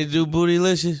 Did they do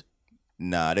Bootylicious?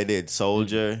 Nah, they did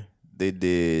Soldier. They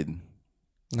did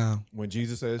No. When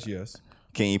Jesus says yes.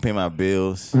 Can You Pay My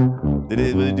Bills? They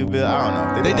did what they do Bill?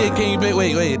 I don't know. They did. Can you pay?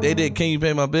 Wait. They did. Can you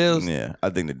pay my bills? Yeah, I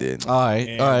think they did. All right.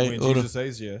 And All right. when hold on. Jesus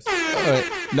says yes. All right.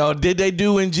 No, did they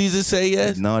do when Jesus say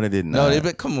yes? No, they did No, not. they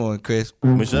been. Come on, Chris.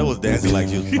 Michelle was dancing like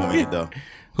she was performing it though.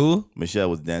 Who? Michelle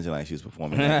was dancing like she was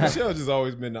performing it. Michelle just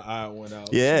always been the odd one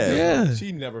out. Yeah. Yeah.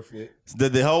 She never fit.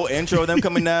 The whole intro of them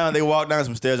coming down, they walked down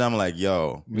some stairs. I'm like,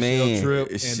 yo, Michelle Man,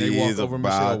 tripped and she they walked is over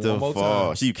Michelle about to one more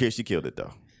fall. time. She killed it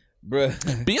though. Bruh.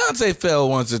 Beyonce fell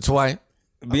once or twice.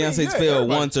 Beyonce's yeah, failed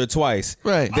everybody- once or twice.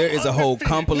 Right. There is a whole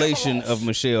compilation of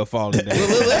Michelle falling down.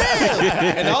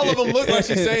 And all of them look like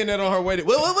she's saying that on her way to.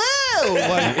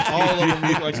 Like all of them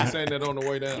look like she's saying that on the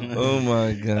way down. Oh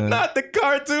my god. Not the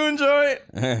cartoon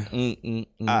joint.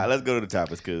 All right, let's go to the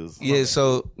topics, cause Yeah.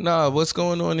 So what's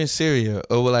going on in Syria?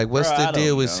 Or like, what's Bro, the I deal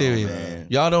don't with know, Syria? man.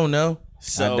 Y'all don't know.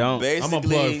 So I don't. basically, I'm a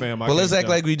plug fam. Well, let's act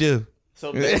like we do.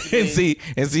 So and basically,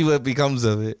 see what becomes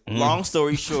of it. long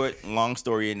story short, long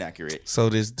story inaccurate. So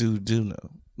this dude do know.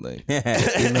 Like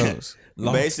he knows.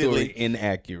 Long Basically- story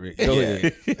inaccurate. Go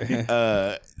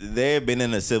ahead. They've been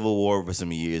in a civil war for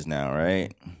some years now,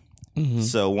 right?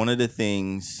 So one of the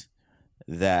things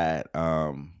that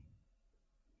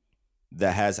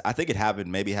that has, I think it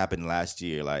happened last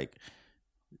year. Like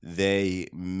they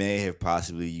may have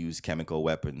possibly used chemical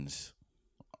weapons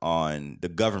on the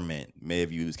government. May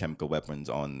have used chemical weapons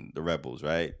on the rebels,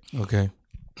 right? Okay.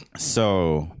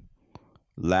 So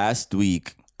last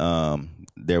week,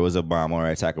 there was a bomb or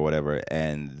attack or whatever,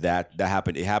 and that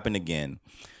happened. It happened again.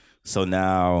 So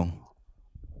now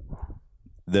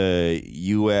the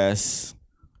U.S.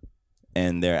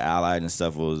 and their allies and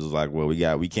stuff was like, well,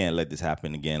 we can't let this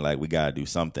happen again. Like, we gotta do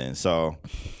something. So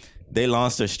they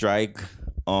launched a strike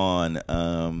on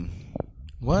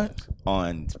What?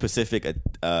 on specific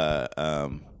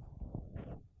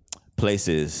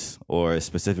places or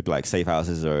specific like safe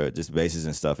houses or just bases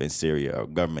and stuff in Syria or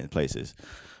government places.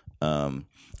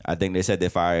 I think they said they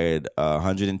fired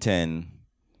 110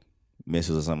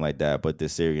 missiles or something like that, but the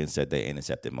Syrians said they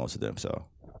intercepted most of them. So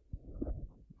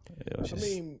it was just,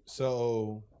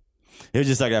 it was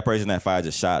just like that person that fired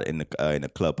a shot in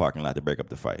the club parking lot to break up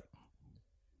the fight.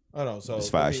 I don't know. So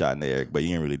Just fired a shot in the air, but you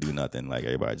didn't really do nothing. Like,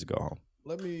 everybody just go home.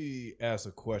 let me ask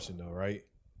a question though, right?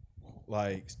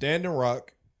 Like, Standing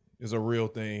Rock is a real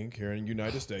thing here in the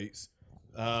United States.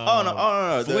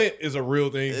 No. Flint is a real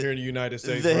thing here in the United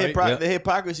States. The, right? the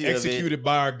hypocrisy Executed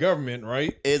by our government,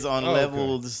 right? is on Okay.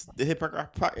 levels.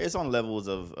 It's on levels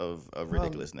of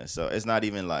ridiculousness. So it's not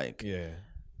even like, Yeah.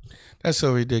 That's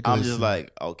so ridiculous. I'm just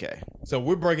like, okay. So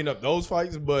we're breaking up those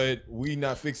fights, but we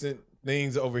not fixing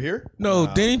things over here. No,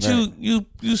 didn't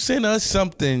you sent us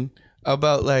something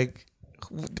about like,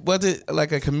 was it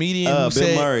like a comedian who Bill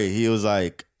said, Murray, he was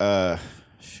like,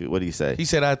 shoot, what did he say? he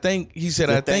said, I think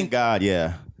Thank God,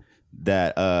 yeah,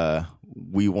 that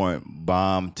we weren't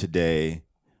bombed today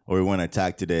or we weren't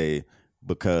attacked today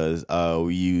because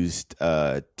we used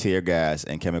tear gas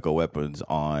and chemical weapons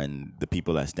on the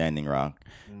people at Standing Rock.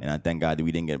 And I thank God that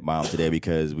we didn't get bombed today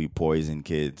because we poisoned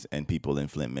kids and people in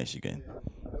Flint, Michigan.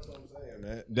 That's what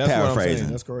I'm saying. Paraphrasing.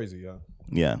 That's crazy, y'all.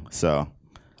 Yeah, so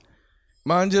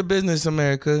mind your business,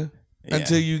 America. Yeah.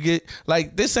 Until you get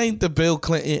like, this ain't the Bill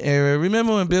Clinton era.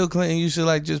 Remember when Bill Clinton used to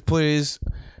like just put his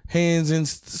hands in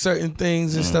certain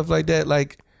things and stuff like that?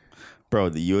 Like, bro,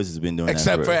 the U.S. has been doing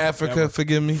except that for Africa,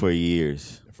 forgive me. for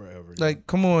years. Forever. Like,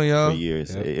 come on, y'all. For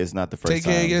years. It's not the first Take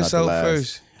time. care of it's not the yourself last.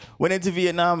 first. Went into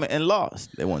Vietnam and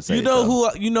lost. They won't say You it, know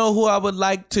though. who I would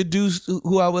like to do.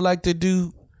 Who I would like to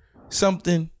do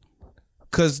something,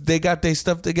 because they got their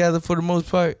stuff together for the most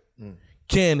part.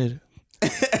 Canada.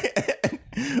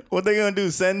 What they gonna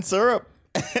do? Send syrup?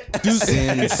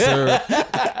 Send syrup.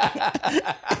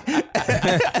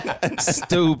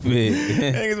 Stupid.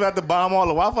 Niggas about to bomb all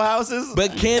the Waffle Houses?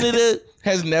 But Canada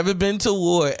has never been to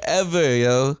war ever,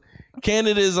 yo.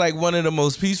 Canada is like one of the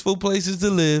most peaceful places to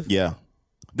live. Yeah.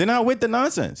 They're not with the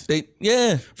nonsense.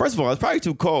 Yeah. First of all, it's probably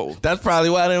too cold. That's probably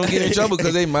why they don't get in trouble,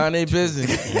 because they mind their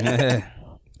business. I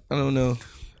don't know.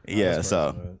 Yeah,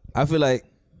 so I feel like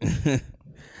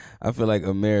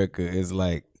America is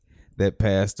like that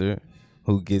pastor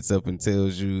who gets up and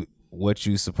tells you what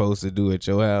you supposed to do at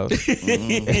your house,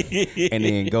 and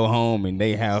then go home and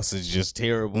their house is just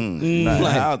terrible.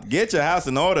 get your house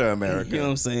in order, America. You know what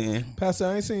I'm saying? Pastor,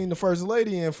 I ain't seen the first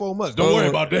lady in 4 months. Don't worry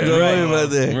about that. Don't worry about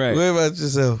that. Right. Worry about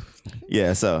yourself.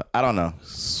 Yeah, so I don't know.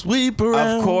 Sweep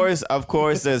around. Of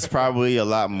course, there's probably a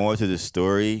lot more to the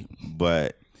story,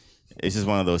 but it's just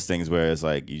one of those things where it's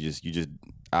like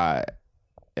I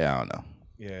don't know.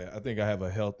 Yeah, I think I have a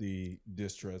healthy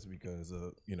distrust because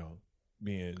of,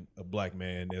 being a black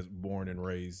man that's born and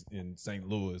raised in St.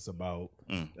 Louis about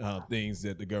things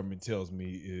that the government tells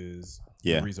me is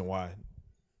the reason why.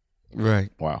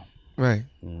 Right. Wow. Right.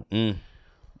 Yeah,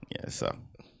 so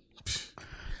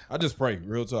I just pray,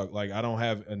 real talk. Like, I don't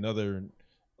have another,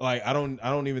 like, I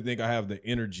don't even think I have the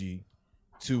energy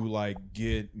to like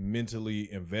get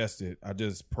mentally invested. I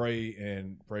just pray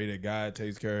that God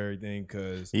takes care of everything,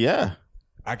 because yeah.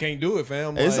 I can't do it,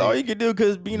 fam. It's Like, all you can do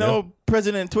because,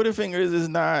 President Twitter Fingers is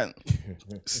not.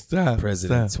 Stop.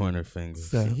 President Stop. Twitter fingers.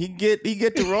 Stop. He get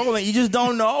to rolling. You just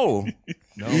don't know.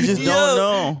 You just don't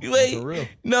know. Wait. For real.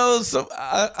 No, so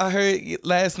I heard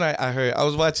last night. I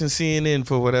was watching CNN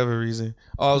for whatever reason.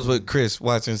 I was with Chris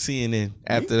watching CNN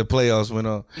after the playoffs went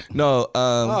on. No,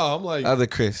 I'm like, other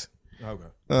Chris.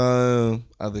 okay.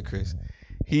 Other Chris.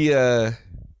 He so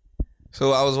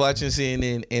I was watching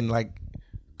CNN and like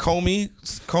Comey,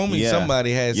 Yeah.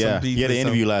 somebody had Yeah, some beef. he had an or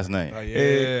interview something. last night.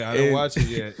 Yeah, I didn't and- watch it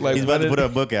yet. Like, He's about to put a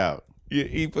book out. Yeah,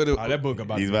 he put a that book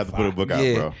about He's about to put a book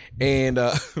out, bro. and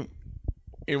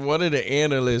And one of the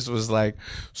analysts was like,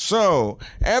 so,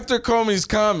 after Comey's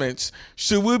comments,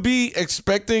 should we be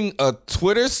expecting a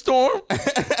Twitter storm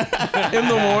in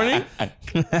the morning?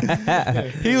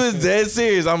 He was dead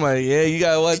serious. I'm like, yeah, you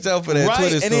got to watch out for that Right,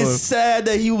 Twitter and storm. it's sad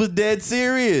that he was dead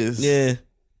serious. Yeah.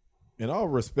 In all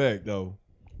respect, though,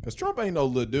 because Trump ain't no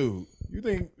little dude. You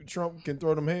think Trump can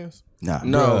throw them hands? Nah,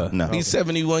 No. no. He's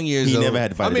 71 years He old. never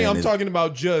had to fight. I a mean, day in I'm his- talking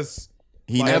about just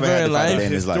He like, never had to in fight a life. day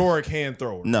in his life. historic hand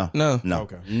thrower. No, No.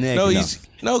 Okay.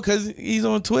 No, because he's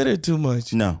on Twitter too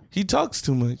much. No. He talks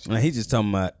too much. Now, he's just talking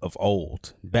about of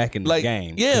old, back in the Like,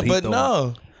 game. yeah, 'Cause he but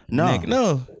throwing- no.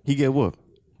 no. He get whooped.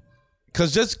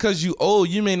 Because just because you old,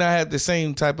 you may not have the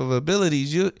same type of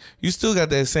abilities. You still got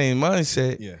that same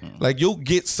mindset. Yeah. Like you'll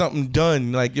get something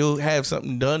done. Like you'll have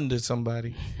something done to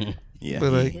somebody. Yeah,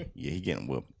 But, he getting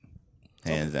whooped,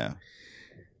 hands down.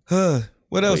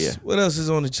 What else? yeah. What else is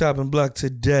on the chopping block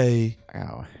today?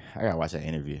 I gotta watch that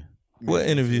interview, What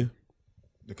interview?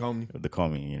 The Comey. the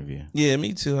Comey interview. Yeah,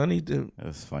 me too. I need to. That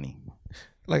was funny.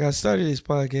 Like I started this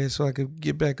podcast so I could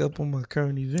get back up on my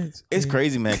current events. It's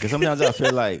crazy, man. Because sometimes I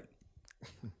feel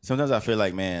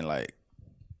like, man, like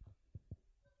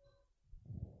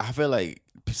I feel like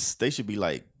they should be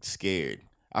like scared.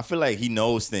 I feel like he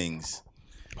knows things.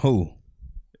 Who?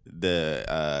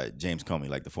 The James Comey,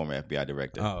 like the former FBI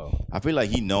director. Oh. I feel like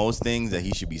he knows things that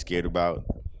he should be scared about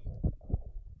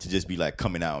to just be like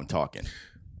coming out and talking.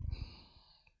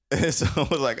 So I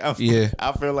was like, I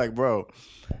feel like, bro,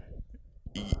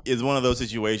 it's one of those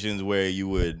situations where you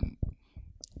would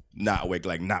not wake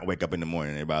up in the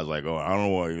morning. Everybody's like, oh, I don't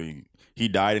know why he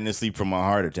died in his sleep from a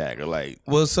heart attack, or like,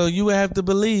 Well, so you would have to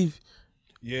believe.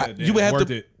 Yeah, You would have worth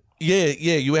to. it.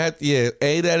 Yeah, you would have.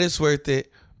 A, that it's worth it.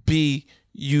 B,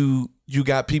 you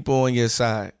got people on your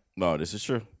side. no, this is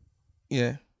true.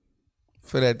 Yeah,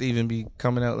 for that to even be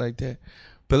coming out like that.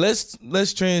 But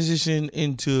let's transition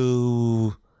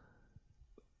into.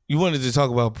 You wanted to talk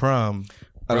about prom,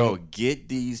 Bro, get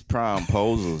these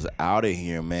promposals out of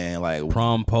here, man. Like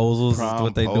Promposals is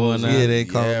what they doing now. Yeah, they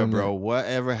call yeah, them bro. that.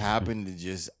 Whatever happened to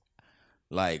just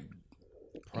like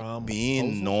Prom being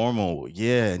proposal? normal?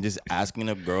 Yeah, and just asking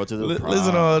a girl to the prom.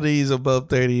 Listen to all these above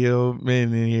 30-year-old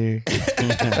men in here.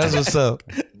 That's what's up.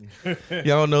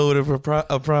 Y'all know what a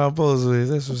promposal is.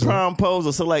 That's what's up.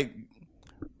 Promposal. So like,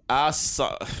 I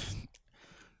saw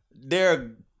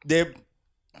they're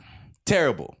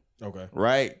terrible, Okay.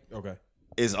 right? Okay.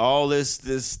 It's all this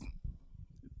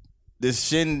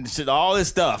shit, all this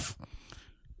stuff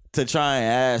to try and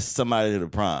ask somebody to the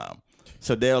prom.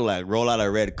 So they'll like roll out a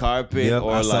red carpet, Yep,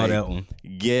 or I like saw that one.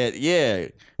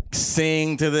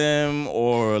 sing to them,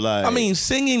 or like I mean,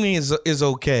 singing is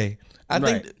okay. I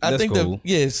Right. think That's cool.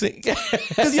 sing.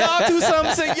 cause y'all do some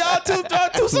sing, y'all do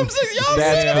some sing, y'all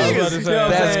That's sing cool. niggas.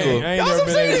 That's cool. Y'all some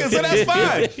sing niggas, so that's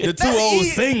fine. The two That's old easy.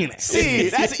 singing it. See,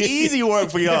 that's easy work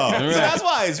for y'all. So that's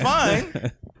why it's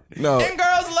fine. No, And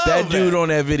girls love that dude on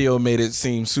that video made it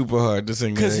seem super hard to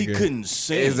sing. because that he girl. couldn't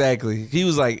sing. Exactly. He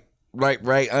was like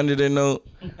right under the note.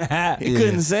 He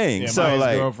couldn't sing. Yeah, so my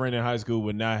like, girlfriend in high school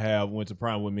would not have went to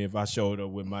prom with me if I showed up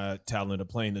with my talent of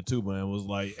playing the tuba and was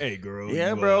like, "Hey, girl." yeah,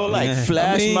 you, bro, like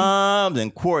flash I mean- mobs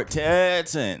and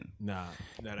quartets and nah,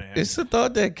 that ain't happening. It's the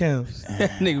thought that counts.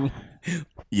 Nigga,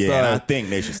 yeah. Sorry. And I think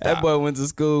they should that stop. boy went to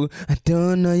school. I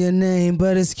don't know your name,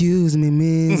 but excuse me,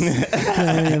 miss.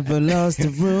 I never lost the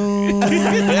room.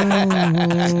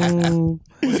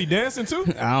 Was he dancing too?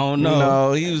 I don't know.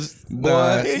 No, he was.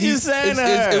 Boy, He just sang to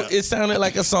her. it sounded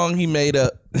like a song he made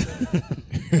up.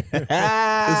 It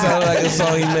sounded like a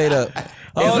song he made up.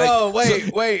 Hold It's on,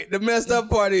 like- wait. The messed up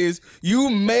part is you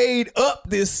made up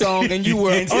this song and you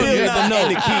were And still under not the in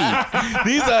the note.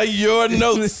 key. These are your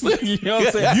notes. You know what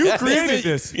I'm saying? You created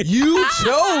this. You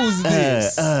chose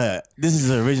this. This is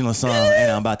an original song,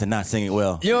 and I'm about to not sing it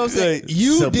well. You know what I'm saying?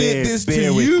 You So did bear this bear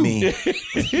to with you. me.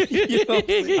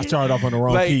 I started off on the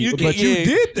wrong Like key, you but can, you yeah,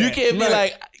 did that. You can't be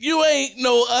like you ain't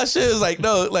no Usher. It's like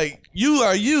no, like you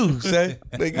are you, son.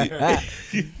 Like, Yeah,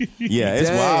 it's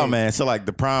Dang. wild, man. So like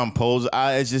the prom pose,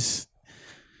 it's just,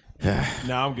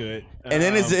 Nah, I'm good. and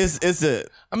then it's a.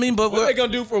 I mean, but What are they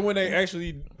gonna do for when they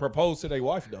actually propose to their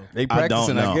wife though? They I don't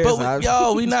practicing, know. I guess. but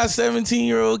y'all, we not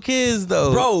 17-year-old kids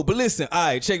though, Bro, but listen, all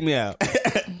right, check me out.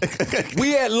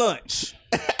 We at lunch.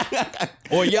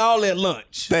 Or y'all at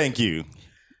lunch. Thank you.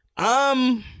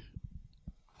 I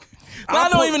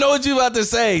don't even know what you about to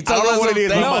say. I don't know what it is,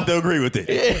 but I'm No. about to agree with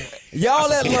it.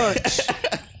 Y'all at lunch.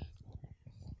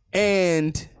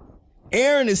 And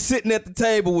Aaron is sitting at the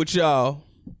table with y'all.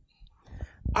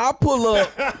 I pull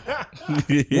up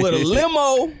with a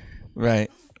limo, Right,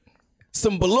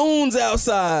 some balloons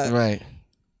outside, right.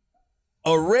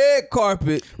 a red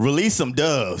carpet, Release some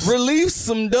doves. release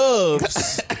some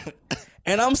doves,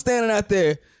 and I'm standing out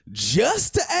there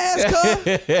just to ask her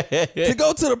to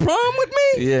go to the prom with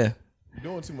me? Yeah. You're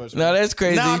doing too much. No, that's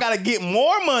crazy. Now I gotta get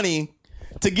more money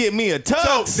to get me a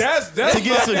tux. So that's to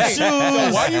get some my thing. shoes.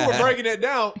 So while you were breaking it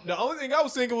down, the only thing I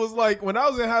was thinking was like when I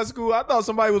was in high school, I thought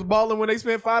somebody was balling when they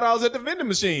spent $5 at the vending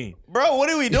machine. Bro,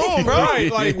 what are we doing, bro?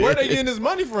 Right? Like where they getting this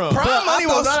money from? Prom But money I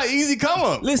was thought- not an easy come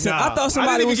up. Listen, Nah, I thought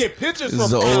somebody I didn't was. even get pictures This from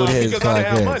is the prom Old Heads because I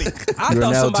didn't have money. podcast. I You're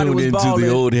thought now somebody tuned was into balling the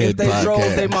Old Head if they drove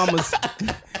podcast. their mamas.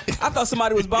 I thought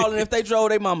somebody was balling if they drove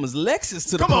their mama's Lexus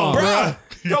to the Come on, prom. bro.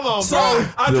 Come on, So, bro.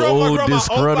 I The drove my Old grandma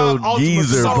Disgruntled 05 Altima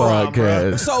Geezer Sauron, bro.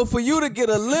 podcast. So for you to get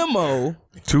a limo,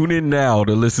 Tune in now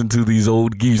to listen to these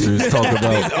old geezers talk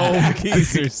about old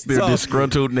geezers their talk.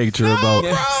 disgruntled nature about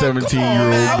bro,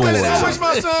 17-year-old I boys. wish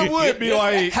my son would be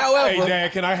like, However- hey,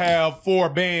 Dad, can I have 4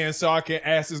 bands so I can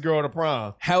ask this girl to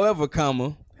prom? however,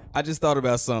 I just thought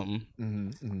about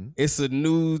something. It's a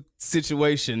new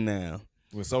situation now.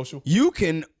 With social? You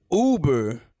can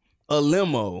Uber a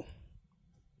limo.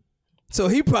 So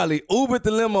he probably Ubered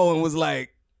the limo and was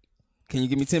like, "Can you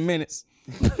give me 10 minutes?"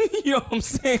 You know what I'm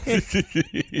saying?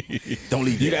 Don't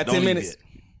leave. You got 10 minutes.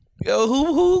 Yo,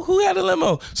 who had a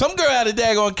limo? Some girl had a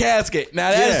daggone casket.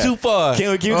 Now that's Yeah. too far.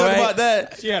 Can we all talk right? about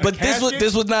that? She had a But casket?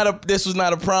 this was not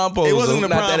a prom proposal. It wasn't a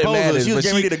Not prom that it proposal. matters, She was but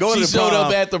getting ready to go to the She showed prom.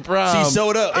 up at the prom. She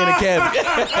showed up in a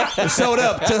casket. Showed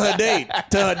up to her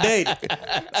date.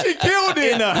 She killed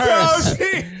it. In a Bro, hearse.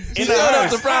 She In showed a up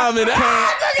hearse. to prom and look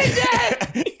at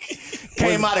that.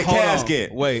 Came out of Hold on.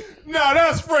 casket. Wait. No,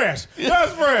 that's fresh.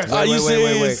 That's fresh. Are you wait,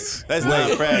 serious? That's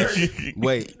not fresh.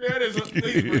 Wait. That is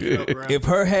please bring it up, bro. If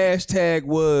her hashtag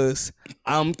was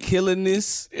 "I'm killing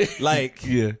this," like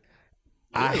Yeah.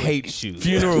 I hate you.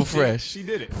 Funeral fresh. She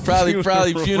did it. Probably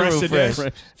Fresh funeral to fresh.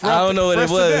 death. I don't know what Fresh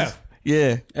it to was. death.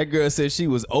 Yeah. That girl said she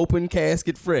was open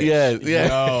casket fresh. Yeah.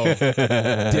 Yeah. Yo,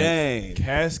 Dang.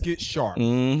 casket sharp.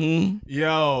 Mm-hmm.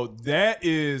 Yo, that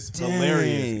is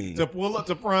hilarious. To pull up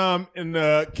to prom in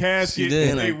the She casket did.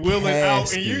 and they In a wheel it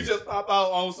out and you casket. just pop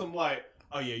out on some like,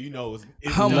 oh yeah, you know it's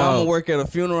Her done. mama work at a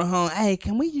funeral home. Hey,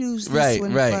 can we use this Right.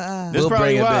 one Right. for That's We'll bring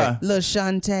probably it why. back. Lil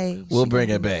Shantae? We'll bring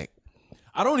it back.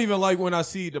 I don't even like when I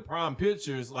see the prom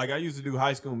pictures. Like I used to do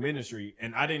high school ministry,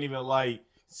 and I didn't even like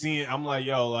seeing. I'm like,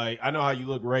 yo, like I know how you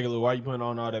look regular. Why you putting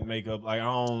on all that makeup? Like I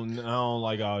don't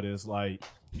like all this. Like,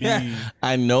 be,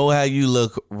 I know how you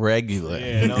look regular.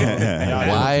 yeah, no, y'all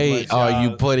Why doing too much, are you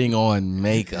y'all. putting on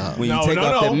makeup? When you No, take no,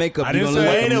 off no. that makeup, I you didn't gonna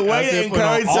say- look. Way I to said put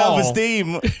on encourage all.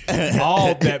 self-esteem.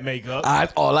 all that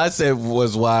makeup? All I said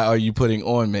was, why are you putting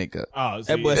on makeup? Oh, see,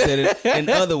 That boy said it. In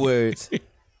other words,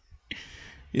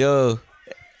 Yo,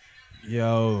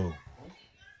 yo,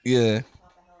 yeah.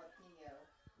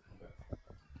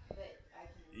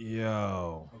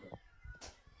 yo,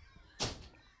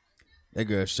 that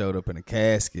girl showed up in a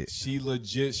casket. she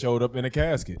legit showed up in a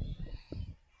casket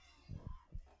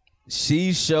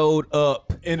She showed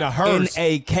up in a in hearse,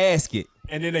 a casket.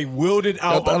 and then they wheeled it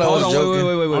out. I thought I Hold was on, joking.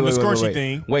 wait, On the wait, squishy wait.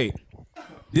 thing. Wait.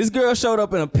 This girl showed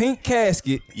up in a pink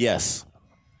casket Yes.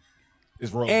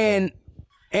 It's rolling.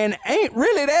 and ain't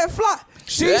really that fly.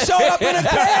 She showed up in a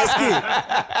casket.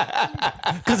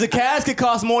 Because the casket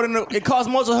costs more than it costs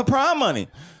most of her prom money.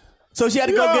 So she had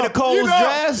to go get a Kohl's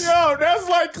dress. Yo, that's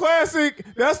like classic.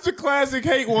 That's the classic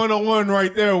hate 101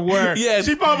 right there. Where Yes.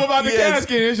 she pop up out the Yes.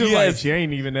 casket and she's Yes. like, she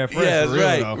ain't even that fresh. Yes, for real,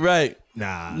 right, though. right.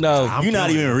 Nah, No. I'm You're not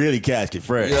feeling even really casket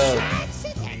fresh.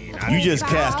 You just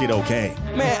casket okay.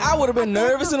 Man, I would have been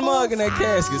nervous in the mug in that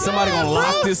casket. Somebody gonna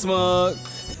lock this mug.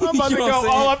 I'm about to You know what I'm go.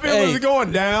 All I saying? feel Hey. was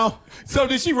going down. So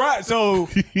did she ride? So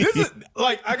this is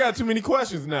like I got too many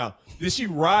questions now. Did she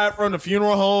ride from the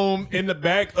funeral home in the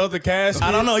back of the casket?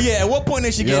 I don't know. Yeah, at what point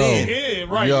did she get Yo. in?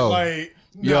 Yeah, right. Yo. Like,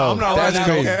 Yo, no, I'm not that's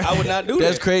riding crazy. I would not do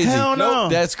That's that. crazy. Hell no.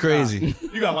 That's crazy.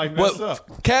 You got like messed Well, up.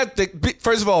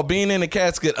 first of all, being in a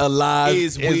casket alive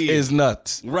Is weird. is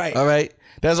nuts. Right. All right.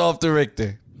 That's off the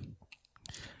Richter.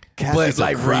 But Caskets are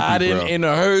like creepy, riding bro. in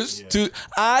a hearse,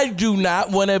 I do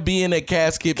not want to be in a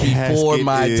casket before Casket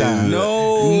my is- time.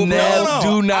 No,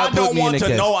 Do not I don't put me in want a to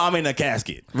casket. know I'm in a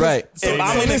casket. Right. If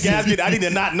I'm in a casket, I need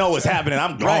to not know what's happening.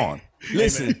 I'm gone.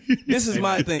 Listen, this is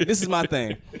my thing. This is my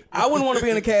thing. I wouldn't want to be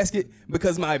in a casket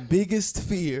because my biggest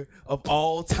fear of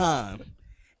all time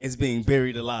is being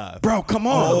buried alive. Bro, come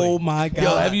on. Oh my God.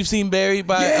 Yo, have you seen Buried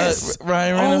by Yes.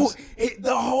 Ryan Reynolds?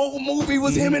 The whole movie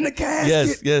was him in the casket.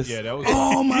 Yes, yes. Yeah, that was.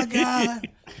 Oh my God.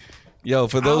 Yo,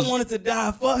 for those, I wanted to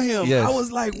die for him. Yes. I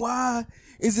was like, why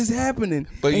is this happening?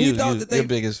 but and you, he thought that your they,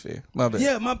 biggest fear. My bad.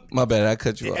 yeah, my bad. I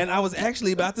cut you off. and I was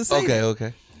actually about to say Okay, that.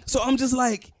 okay. So I'm just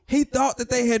like, he thought that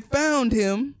they had found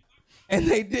him and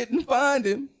they didn't find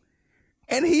him.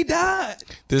 and he died.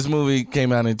 This movie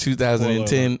came out in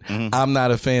 2010. I'm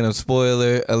not a fan of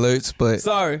spoiler alerts, but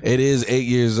Sorry. it is 8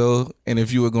 years old. And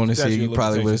if you were going to see it, Statute you of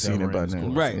probably would have limitations seen it by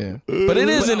haven't now. Right. Yeah. But it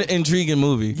is an intriguing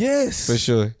movie. Yes. For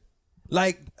sure.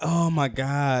 Like, oh my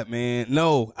God, man.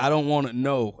 No, I don't want to.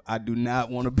 No, I do not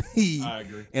want to be I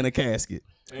agree. in a casket.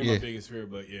 Ain't Yeah. my biggest fear,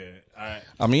 but yeah.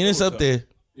 I mean, it's up there.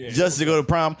 Just to go to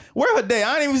prom. Where her date?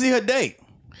 I didn't even see her date.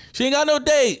 She ain't got no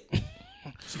date.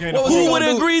 What was he Who would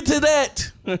gonna do? agree to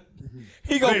that?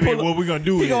 He gonna Baby, pull up. what we gonna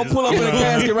do He is gonna pull up in a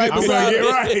casket right I'm beside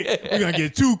gonna me. get right. We're gonna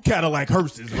get 2 Cadillac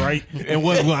hearses, right? And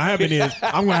what's gonna happen is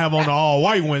I'm gonna have on the all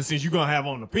white one since you're gonna have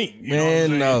on the pink. You know what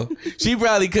I'm Man, saying? no. She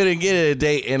probably couldn't get a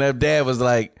date, and her dad was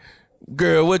like,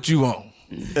 "Girl, what you want?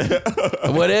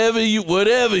 whatever you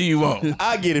want,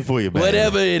 I get it for you, man.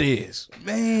 whatever it is.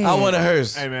 Man, I want a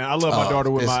hearse." Hey man, I love my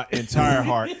daughter with my entire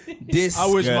heart. this I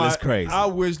wish girl is crazy. I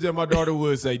wish that my daughter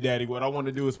would say, "Daddy, what I want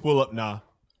to do is pull up." Nah,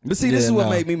 But see, this Yeah, is what no.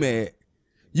 made me mad.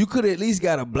 You could at least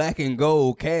got a black and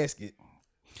gold casket.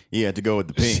 Yeah, to go with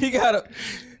the pink. She got a.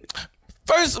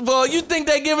 First of all, you think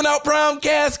they giving out prom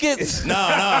caskets? No,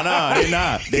 they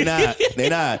not. They not. They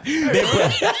not. They you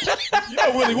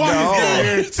know Willie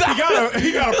Watkins down here.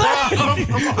 He got a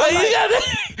problem. Like, you got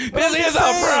this is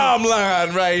our prom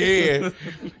line right here.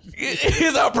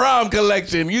 Here's our prom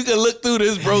collection. You can look through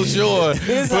this brochure.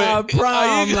 It's our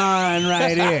prom line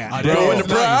right here. Bro, in the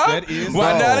prom? That is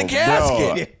Why not a Bro,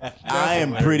 casket? I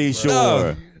am pretty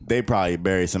sure they probably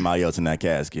buried somebody else in that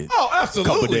casket. Oh,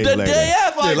 absolutely. Couple days The later. day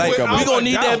after. Like, without we a gonna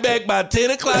need doubt. that back by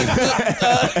 10 o'clock.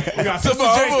 We got Sister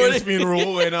tomorrow Jenkins' morning.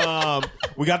 funeral, and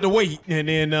we got to wait, and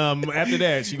then after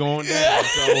that, she going down.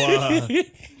 So,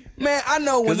 Man, I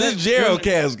know when Because this Gerald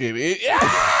casket. yo,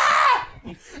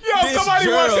 This somebody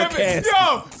watched that. Gerald casket.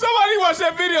 Yo, somebody watched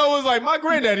that video. and Was like, my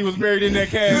granddaddy was buried in that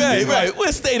casket. Right.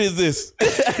 What state is this?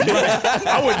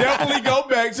 I would definitely go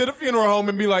back to the funeral home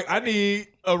and be like, I need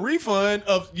a refund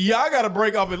of y'all got to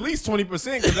break off at least 20%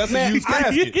 because that's a used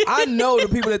casket. I know the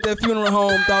people at that funeral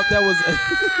home thought that was.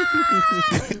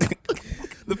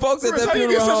 The folks at Chris, that how you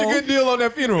funeral get such a home. good deal on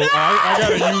that funeral? I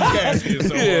got a used casket.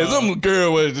 So, Yeah, some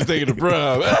girl was just taking the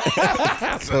prom.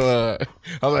 So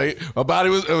I'm like, my body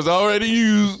was already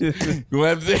used. You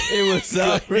have to It was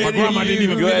already my grandma didn't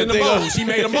even Go fit ahead, in the take mold. off. She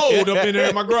made a mold up in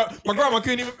there. My grandma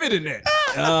couldn't even fit in that.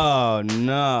 Oh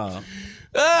no!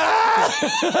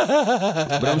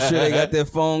 But I'm sure they got their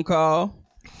phone call,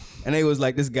 and they was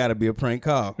like, "This got to be a prank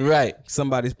call. Right.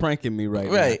 Somebody's pranking me right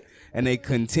Right. now." And they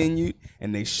continued,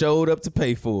 and they showed up to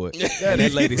pay for it. And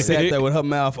that lady sat there with her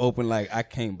mouth open, like, "I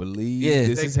can't believe Yeah.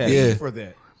 this They is paid happening." Yeah. for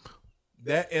that.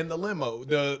 That and the limo,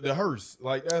 the hearse.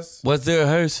 Like that's Was there a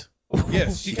hearse?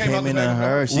 yes. She came came out the in back a of the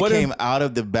hearse. She What if- came out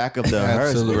of the back of the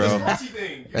hearse, Absolutely. bro. Gucci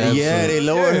thing. Yeah, they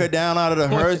lowered her down out of the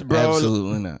hearse, bro.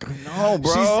 Absolutely not. No,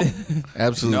 bro.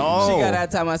 Absolutely. No. She got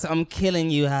out time. I said, "I'm killing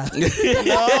you." No,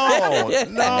 no.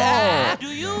 Yeah.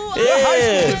 Yo,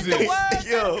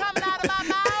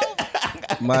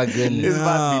 My it's goodness.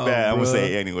 about to be bad. I'm bro. gonna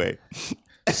say it anyway.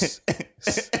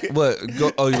 What?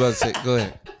 Go, oh, you about to say? Go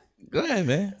ahead. Go ahead,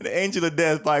 man. The angel of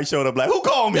death probably showed up like, who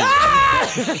called me?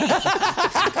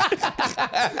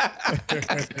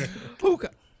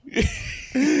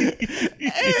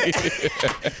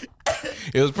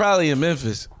 It was probably in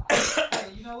Memphis.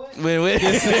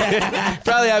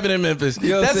 Probably happened in Memphis.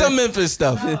 know what That's I'm some Memphis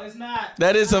stuff. It's not.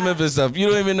 That is some Memphis stuff. You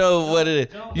don't even know what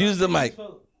it is. Use the mic.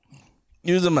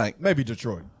 Use the mic. Maybe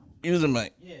Detroit. Use the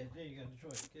mic. Yeah, there you go.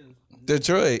 Detroit. Kills.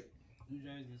 Detroit. New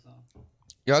Jersey or something.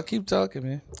 Y'all keep talking,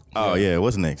 man. Oh yeah,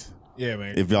 what's next? Yeah,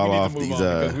 man. If y'all we need off to move these,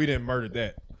 on because we didn't murder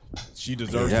that. She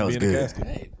deserves Yeah, that to was be in a good.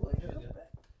 casket.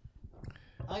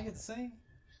 I get to sing.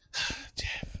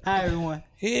 Hi, everyone.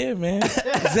 Here, man.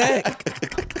 Zach.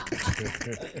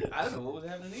 I don't know what was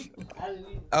happening. I didn't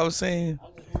even. I was saying,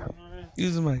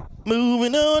 use the mic.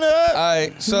 Moving on All up.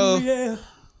 right, so now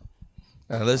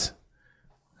listen.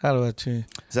 How do I change?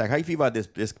 Zach, how you feel about this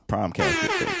prom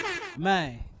casket thing?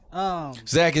 Man,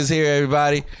 Zach is here,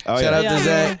 everybody. Oh, Shout yeah. out Yeah, to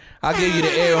Zach. man. I'll give you the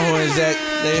air horn, Zach.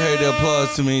 They heard the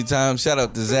applause too many times. Shout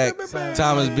out to Zach.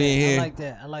 Thomas being I here. like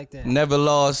that. I like that. Never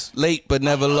lost. Late, but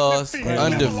never lost.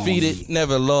 Undefeated,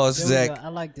 never lost, There we Zach. go. I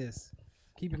like this.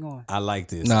 Keep it going. I like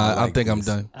this. Nah, I like think I'm this.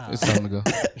 done. It's time to go.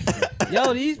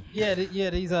 Yo, these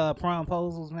these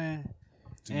promposals, man.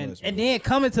 And then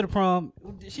coming to the prom,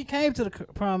 she came to the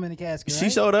prom in the casket. She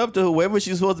right? showed up to whoever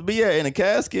she's supposed to be at in a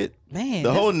casket. Man, The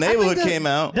that's- whole I think neighborhood that's- came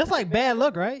out. That's like bad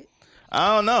luck, right?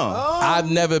 I don't know.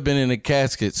 I've never been in a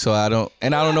casket, so I don't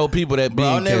know people that be Bro,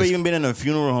 in I've never caskets. even been in a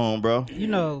funeral home, bro. You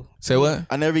know, Say what?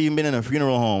 I never even been in a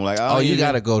funeral home. Like, I Oh, don't you even-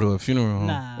 gotta go to a funeral home.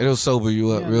 Nah. It'll sober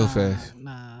you up real nah, fast.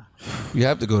 Nah, You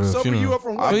have to go to a Sober funeral. you up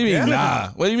from What what? do you mean, Yeah. nah?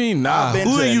 What do you mean, nah? I've been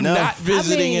Who to are you enough. not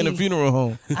visiting in a mean- funeral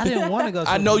home? I didn't want to go. To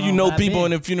I a know funeral you know home, but I've people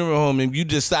in been. a funeral home, and you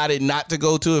decided not to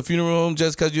go to a funeral home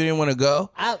just because you didn't want to go,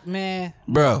 Man,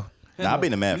 bro. Nah, I've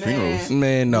been to mad funerals.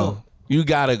 Man, no. Look. You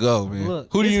gotta go, man. Look,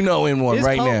 Who do it's- you know in one it's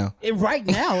right cold. now? Right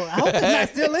now, I hope they're not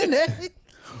still in there.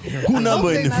 Who number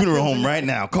they in the not funeral still home in right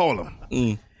now? Call them.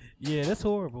 Yeah, that's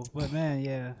horrible. But man,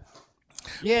 yeah,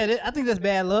 I think that's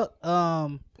bad luck.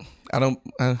 I don't.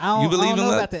 I don't, You believe I don't in know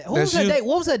luck? about that. Who That's was her you? date?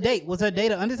 What was her date? Was her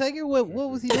date an Undertaker? What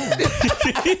was he doing?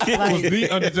 Was like, the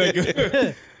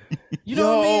Undertaker. you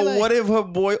know what I mean? Like, what if her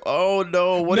boy? Oh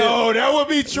no! What No, if? that would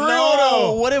be true No,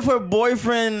 though. what if her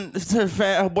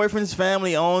boyfriend's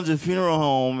family owns a funeral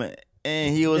home,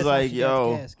 and he was that's why like, she got the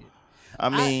 "Yo, casket. I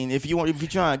mean, if you're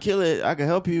trying to kill it, I can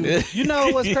help you." You know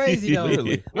what's crazy though?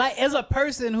 Really? Like as a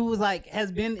person who was like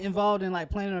has been involved in like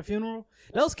planning a funeral,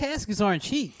 those caskets aren't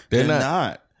cheap. They're They're not.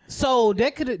 not. So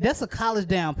that's a college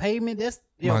down payment. That's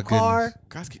your My car.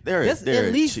 They're That's they're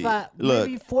at least cheap. maybe Look,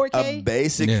 4K? a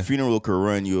basic Yeah. funeral could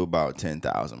run you about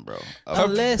 10,000, bro.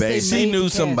 Unless they basic- made She knew the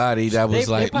somebody casket. that was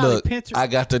They like, probably look, pinch- I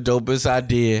got the dopest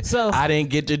idea. So- I didn't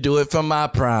get to do it for my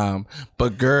prime,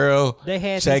 but girl, They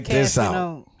had check this this casket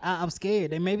out. on. I'm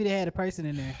scared. Maybe they had a person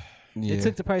in there. Yeah. They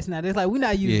took the person out. It's like we're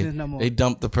not using Yeah, this no more. they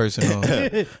dumped the person on.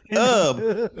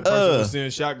 Person was seeing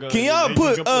shotgun. Can y'all They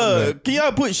put just put can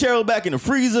y'all put Cheryl back in the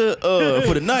freezer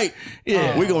for the night?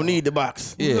 Yeah. we gonna need the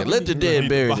box. Yeah, let the dead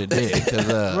bury the dead.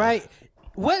 'Cause, Right?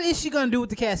 What is she gonna do with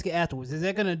the casket afterwards? Is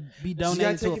that gonna be She gotta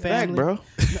donated to take a it back, family? bro.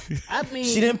 I mean,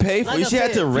 She didn't pay for like it. I She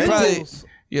had said, to rent funerals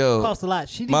yo, cost a lot.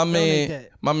 She didn't my donate man, that.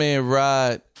 my man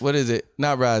Rod, what is it?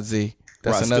 Not Rod Z.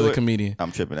 That's Rod another Stewart? comedian.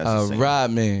 I'm tripping. That's the same.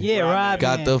 Rodman. Yeah, Rob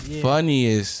got man. the Yeah.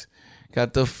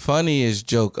 funniest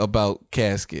joke about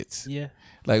caskets. Yeah.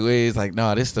 Like where it's like,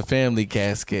 no, this is the family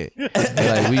casket.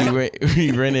 Like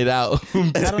we rent it out.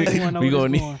 don't even wanna know We where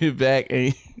gonna this need it back.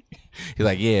 And he's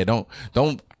like, yeah, don't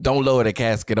lower the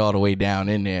casket all the way down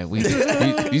in there. We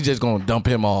just gonna dump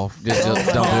him off. Just dump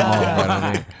him off right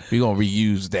in there. We gonna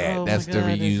reuse that. Oh that's my the God,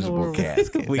 that's reusable horrible.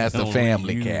 casket. That's the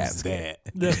family casket.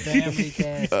 The family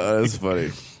casket. That's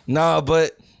funny. Nah,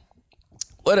 but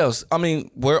what else? I mean,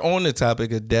 we're on the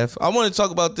topic of death. I want to talk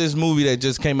about this movie that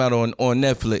just came out on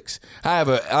Netflix. I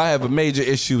have a major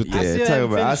issue with Yeah, this. still talk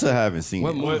haven't about. I finished still haven't seen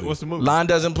it. What's the movie? Lon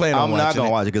doesn't plan on I'm not watching gonna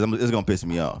it. watch it because it's gonna piss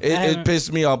me off. It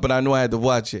pissed me off, but I knew I had to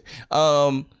watch it.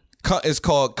 It's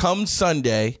called Come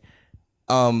Sunday.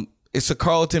 It's a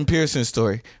Carlton Pearson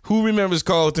story. Who remembers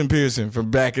Carlton Pearson from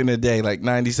back in the day, like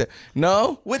 97?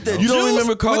 No? With the you don't juice? remember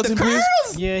With the Carlton Pearson?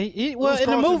 curls? Yeah, well, in the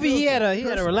Carlton movie he had a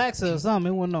Pearson? relaxer or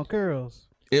something. It wasn't no curls.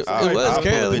 It All right, was I'll put a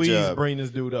curly. picture Please up. bring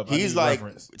this dude up. I He's need like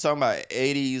reference. talking about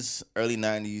 80s, early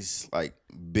 90s, like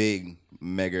big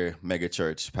mega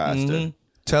church pastor. Mhm.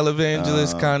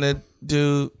 Televangelist kind of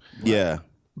dude, Yeah,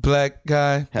 black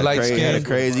guy, had light a skin.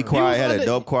 crazy choir, had a under-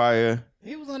 dope choir.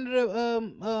 He was under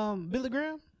the Billy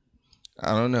Graham.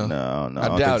 I don't know. No, I I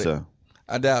don't doubt think it. so.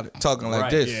 I doubt it. Talking like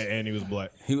Right, this. Yeah, and he was black.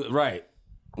 He was right.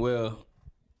 Well,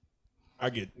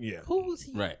 I get Who was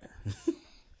he? right.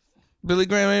 Billy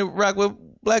Graham ain't rock with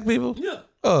black people? Yeah.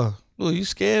 Oh, well, you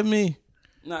scared me.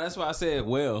 No, that's why I said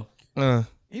well.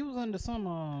 He was under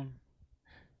some.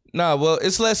 Nah, well,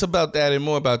 it's less about that and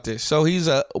more about this. So he's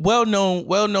a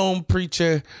well-known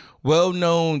preacher,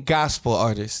 well-known gospel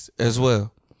artist as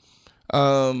well.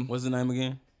 What's the name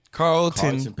again? Carlton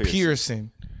Carlton Pearson.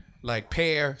 Pearson. Like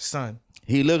Pear son.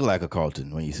 He looked like a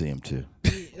Carlton when you see him too.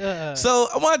 So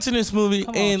I'm watching this movie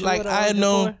Come on, and show like it I had all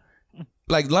known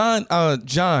like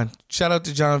John. Shout out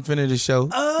to John Finn of the show.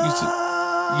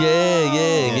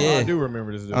 Yeah. I do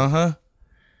remember this dude. Uh-huh.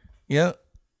 Yep.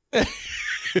 I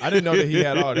didn't know that he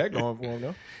had all that going for him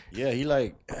though. Yeah, he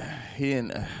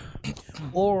didn't.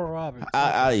 Oral Roberts.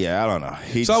 I don't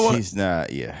know. So He's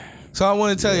not. Yeah, So I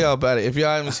want to tell y'all about it if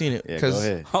y'all haven't seen it. yeah. Go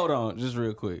ahead. Hold on, just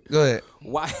real quick. Go ahead.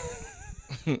 Why?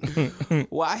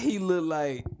 Why he look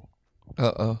like?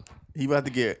 Uh-oh. He about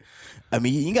to get. I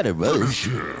mean, you got to rush.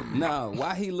 Nah,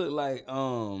 why he look like?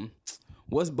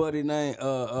 What's Buddy name?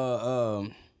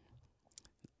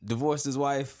 Divorced his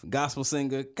wife, gospel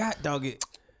singer. God dog it.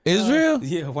 Israel?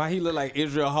 Yeah, why he look like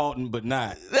Israel Houghton but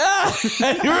not?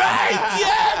 Right.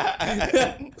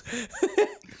 Yeah.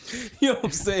 You know what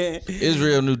I'm saying?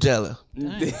 Israel Nutella.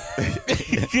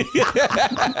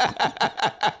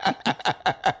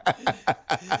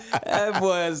 That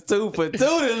boy is 2 for 2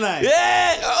 tonight.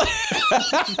 Yeah.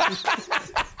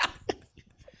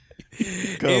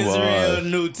 Come Israel on.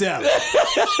 Nutella.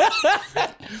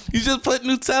 You just put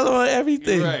Nutella on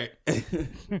everything. Right.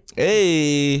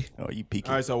 Hey. Oh, you peeking.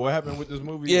 All right, so what happened with this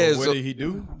movie? Yeah, Or what so- did he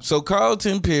do? So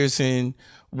Carlton Pearson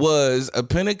was a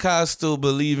Pentecostal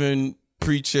believing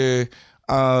preacher,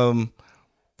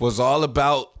 was all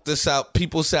about the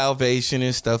people's salvation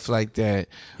and stuff like that.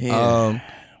 Yeah.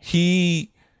 He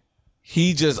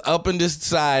just up and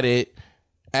decided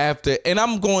after, and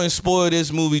I'm going to spoil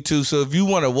this movie too. So if you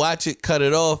want to watch it, cut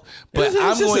it off. But It's I'm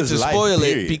just going his to life, spoil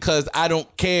it period. because I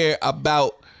don't care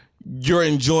about your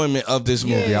enjoyment of this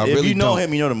movie. I If really you know don't.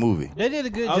 him, you know the movie. They did a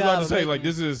good I was job. about to of say, making- like,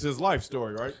 this is his life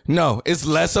story, right? No, it's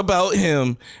less about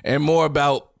him and more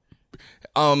about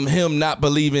him not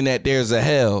believing that there's a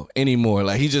hell anymore.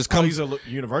 Like he just Oh, comes, he's a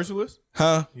universalist?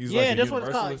 huh? He's yeah, like a that's what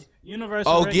it's called. universalist?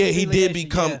 Universal. Oh yeah, he did reconciliation,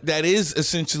 become. yeah. That is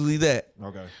essentially that.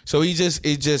 Okay. So it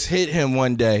just hit him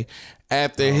one day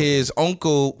after his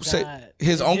uncle said Died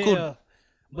his in uncle. jail.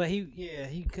 But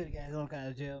he could have got his own kind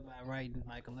of jail by writing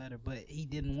like a letter, but he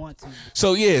didn't want to.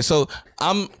 So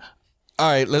I'm all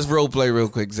right. Let's role play real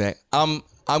quick, Zach.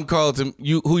 I'm Carlton.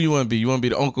 Who you want to be? You want to be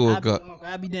the uncle or God?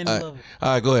 I'll be Danny All right. Glover.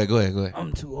 All right, go ahead.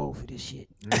 I'm too old for this shit.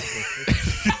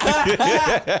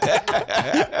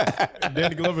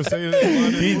 Danny Glover saying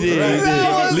it. He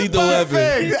did. Lethal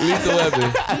Weapon. Lethal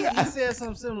Weapon. He said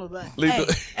something similar like, Lethal-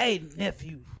 hey,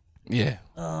 nephew, Yeah.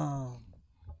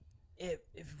 if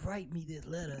you write me this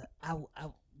letter,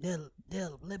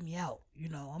 they'll let me out. You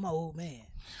know, I'm an old man.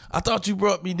 I thought you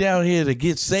brought me down here to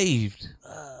get saved.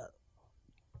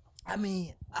 I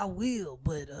mean, I will,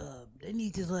 but they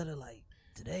need this letter like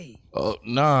today. Oh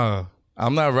nah.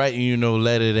 I'm not writing you no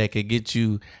letter that could get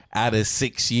you out of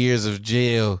 6 years of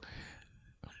jail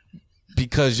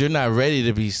because you're not ready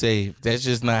to be saved. That's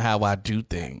just not how I do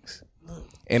things.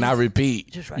 And I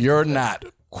repeat, just write you're the not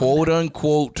quote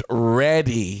unquote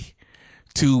ready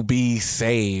to be I'm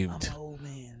saved. an old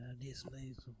man. I did some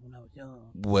things when I was young.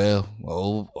 Well,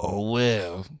 oh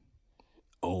well.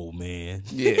 Oh man.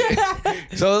 Yeah.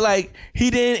 So like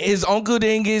his uncle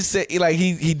didn't get saved. Like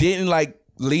he didn't like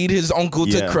lead his uncle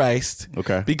to Yeah. Christ.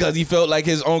 Okay. Because he felt like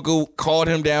his uncle called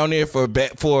him down there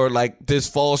for like this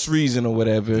false reason or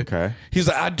whatever. Okay. He's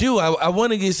like, I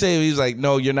want to get saved. He's like,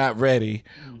 no, you're not ready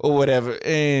or whatever.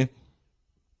 And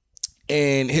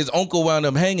his uncle wound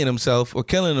up hanging himself or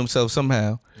killing himself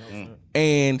somehow.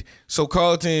 And so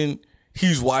Carlton,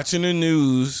 he's watching the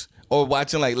news or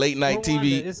watching like late night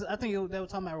TV. I think they were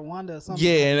talking about Rwanda or something.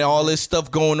 Yeah, and all this stuff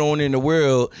going on in the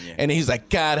world, and he's like,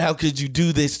 God, how could you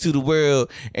do this to the world?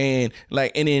 And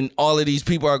then all of these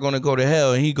people are going to go to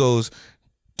hell. And he goes,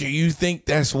 do you think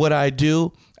that's what I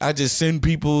do? I just send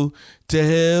people to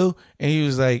hell? And he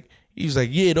was like,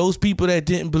 yeah, those people that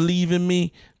didn't believe in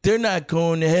me, they're not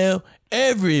going to hell.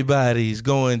 Everybody's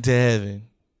going to heaven.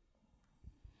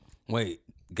 Wait,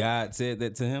 God said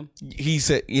that to him? He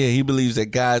said, yeah, he believes that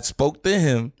God spoke to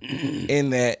him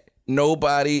and that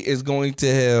nobody is going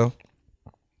to hell.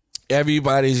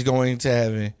 Everybody's going to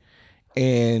heaven.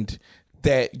 And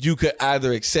that you could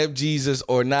either accept Jesus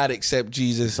or not accept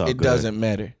Jesus. all It good. doesn't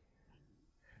matter.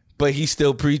 But he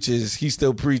still preaches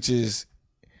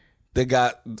the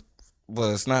God.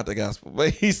 Well, it's not the gospel, but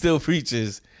he still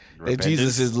preaches that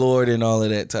Jesus is Lord and all of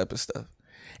that type of stuff.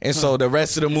 And so the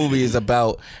rest of the movie is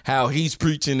about how he's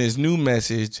preaching his new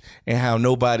message and how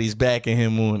nobody's backing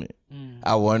him on it.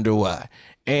 I wonder why.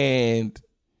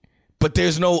 But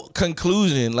there's no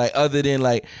conclusion, like other than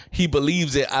like he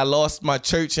believes that I lost my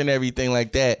church and everything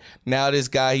like that. Now this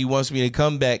guy, he wants me to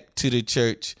come back to the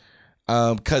church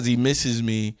because he misses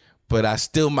me, but I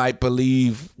still might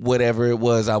believe whatever it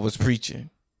was I was preaching.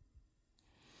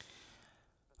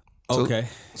 Okay.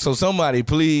 So somebody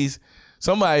please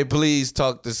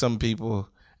talk to some people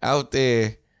out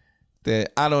there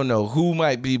that I don't know who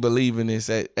might be believing this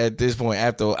at this point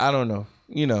after, I don't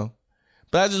know,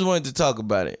 but I just wanted to talk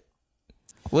about it.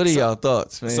 What are y'all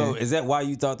thoughts, man? So is that why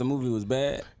you thought the movie was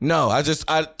bad? No, I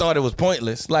thought it was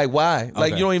pointless. Like, why?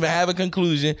 Like, Okay. you don't even have a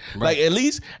conclusion. Right. Like, at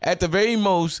least, at the very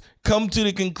most, come to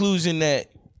the conclusion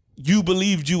that you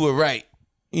believed you were right.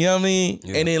 You know what I mean?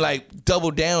 Yeah. And then, like,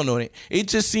 double down on it. It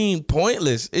just seemed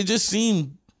pointless. It just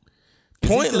seemed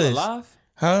pointless. Is he still alive?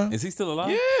 Huh? Is he still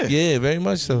alive? Yeah, very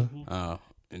much so. Oh,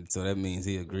 and so that means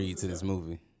he agreed to this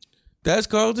movie. That's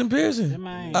Carlton Pearson.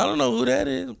 man. I don't know who that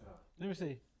is. Let me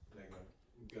see.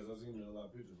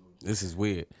 This is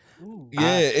weird.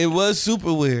 Yeah, it was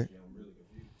super weird.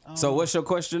 So what's your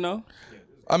question though?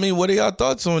 I mean, what are y'all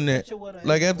thoughts on that?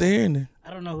 Like, after hearing it.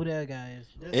 I don't know who that guy is.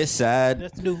 It's sad.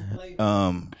 That's the dude who played.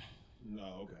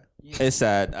 It's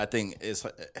sad. I think it's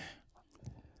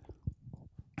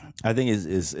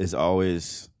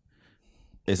always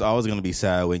going to be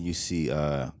sad when you see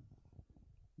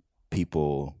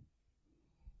people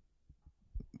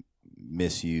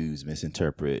misuse,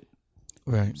 misinterpret,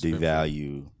 Right.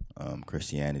 devalue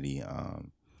Christianity,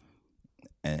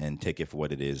 and take it for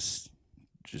what it is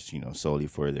just solely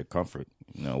for their comfort.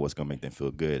 What's gonna make them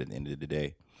feel good at the end of the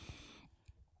day.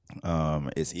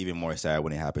 It's even more sad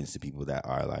when it happens to people that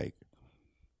are like,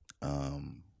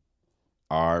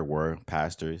 were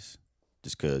pastors,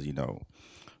 just because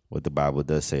what the Bible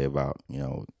does say about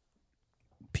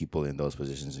people in those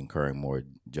positions incurring more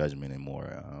judgment and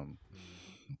more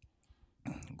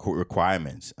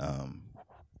requirements on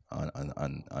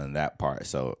that part.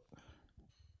 So,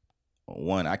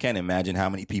 one, I can't imagine how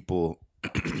many people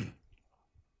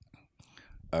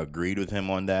agreed with him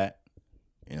on that.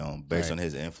 Based on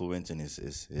his influence and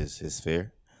his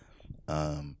sphere.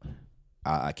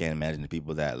 I can't imagine the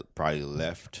people that probably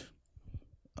left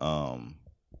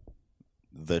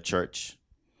the church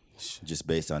just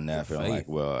based on that, feeling like,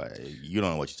 well, you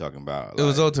don't know what you're talking about. It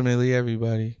was ultimately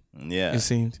everybody. Yeah. It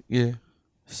seemed. Yeah.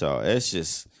 So it's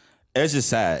just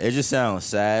sad. It just sounds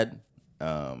sad.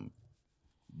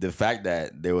 The fact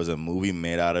that there was a movie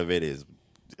made out of it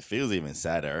feels even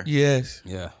sadder. Yes.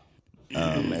 Yeah.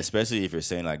 Especially if you're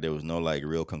saying like there was no like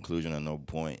real conclusion or no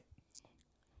point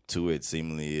to it.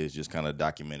 Seemingly, it's just kind of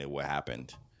documented what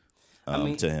happened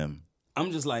to him.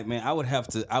 I'm just like, man, I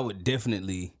would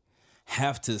definitely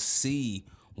have to see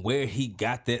where he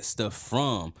got that stuff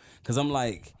from. Because I'm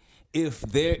like, if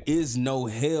there is no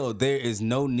hell, there is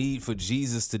no need for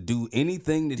Jesus to do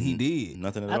anything that he did.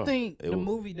 Nothing at all. I think the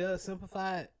movie does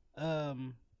simplify it.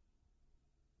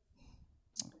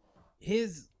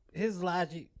 His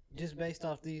logic, just based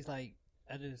off these, like,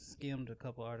 I just skimmed a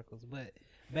couple articles, but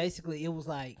basically it was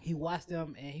like he watched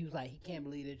them and he was like, he can't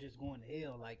believe they're just going to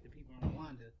hell, like the people in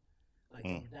Rwanda, like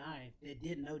they were dying, they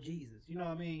didn't know Jesus. You know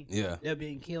what I mean? Yeah. They're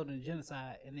being killed in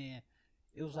genocide, and then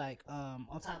it was like, on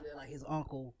top of that, like his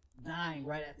uncle dying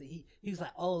right after he was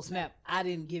like, oh snap, I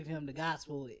didn't give him the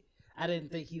gospel. I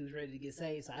didn't think he was ready to get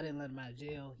saved, so I didn't let him out of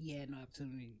jail. He had no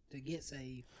opportunity to get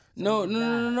saved. So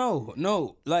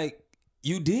No. Like,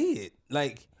 you did.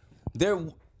 Like, there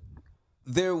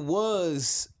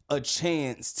was a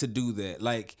chance to do that.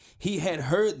 Like, he had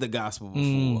heard the gospel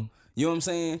before. You know what I'm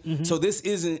saying? Mm-hmm. So this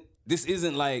isn't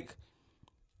like,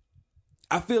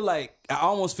 I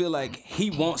almost feel like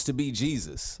he wants to be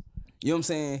Jesus. You know what I'm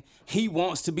saying? He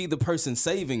wants to be the person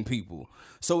saving people.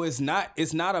 So it's not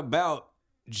about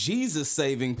Jesus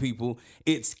saving people.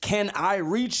 It's, can I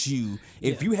reach you?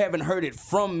 If you haven't heard it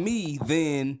from me,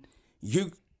 then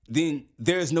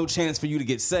there's no chance for you to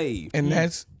get saved. And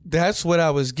that's what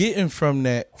I was getting from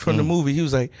the movie. He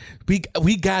was like,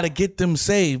 we gotta get them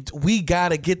saved. We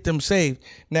gotta get them saved.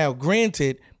 Now,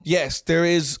 granted, yes, there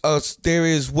is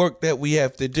work that we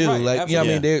have to do. Right, like, you know what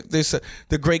I mean? There's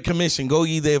the Great Commission. Go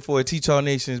ye therefore, teach all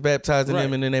nations, baptizing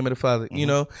them in the name of the Father. You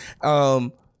know?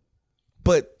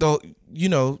 But the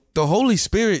Holy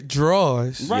Spirit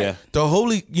draws. Right. Yeah. The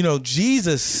Holy,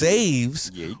 Jesus saves.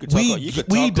 Yeah, you could talk,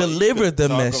 we deliver the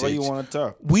message. You want to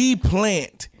talk. We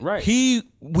plant. Right.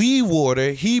 We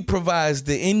water. He provides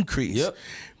the increase. Yep.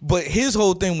 But his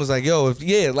whole thing was like, yo, if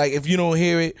you don't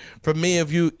hear it from me,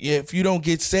 if you don't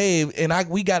get saved, and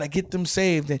we gotta get them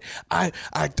saved. And I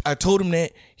told him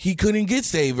that he couldn't get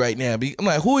saved right now. I'm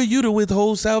like, who are you to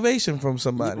withhold salvation from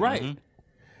somebody? Right.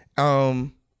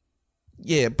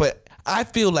 Yeah, but I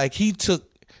feel like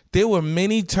there were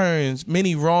many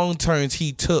wrong turns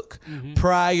he took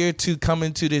prior to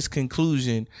coming to this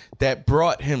conclusion that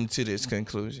brought him to this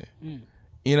conclusion.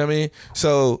 You know what I mean?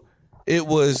 So it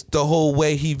was the whole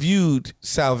way he viewed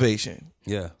salvation.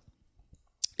 Yeah.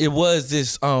 It was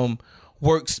this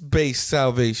works-based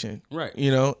salvation. Right.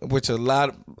 Which a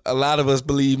lot of us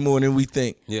believe more than we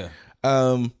think. Yeah.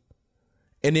 And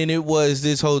then it was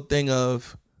this whole thing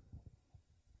of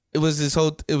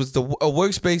a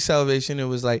works-based salvation. It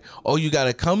was like, oh, you got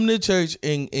to come to church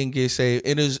and get saved.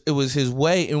 It was his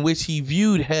way in which he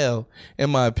viewed hell,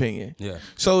 in my opinion. Yeah.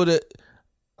 So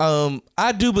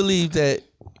I do believe that,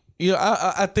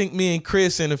 I think me and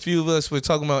Chris and a few of us were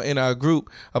talking about in our group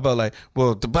about like,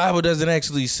 well, the Bible doesn't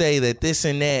actually say that this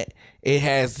and that. It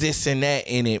has this and that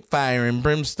in it, fire and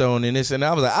brimstone and this and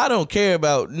that. I was like, I don't care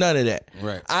about none of that.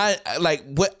 Right.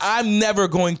 I'm never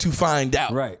going to find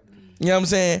out. Right. You know what I'm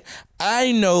saying?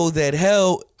 I know that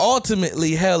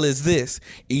ultimately hell is this: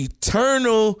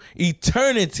 eternity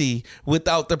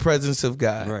without the presence of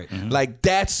God. Right. Mm-hmm. Like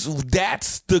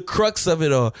that's the crux of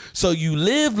it all. So you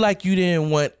live like you didn't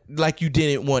want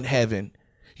heaven.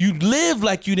 You live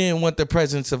like you didn't want the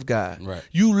presence of God. Right.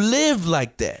 You live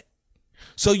like that.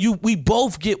 So we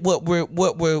both get what we're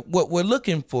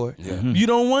looking for. Yeah. You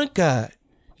don't want God.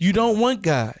 You don't want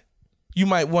God. You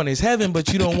might want his heaven,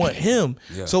 but you don't want him.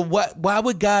 Yeah. So why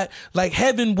would God, like,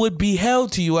 heaven would be hell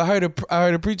to you? I heard a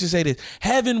preacher say this.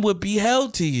 Heaven would be hell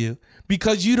to you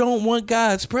because you don't want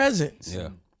God's presence. Yeah.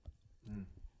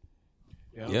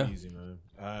 Yeah. Easy, man.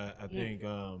 I think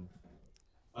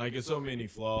like there's so many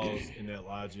flaws in that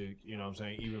logic. You know what I'm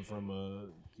saying? Even from a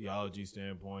theology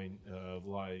standpoint of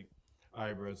like, all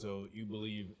right, bro. So you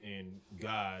believe in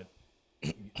God.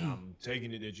 I'm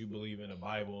taking it that you believe in the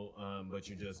Bible, but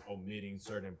you're just omitting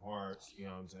certain parts. You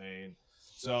know what I'm saying?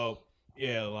 So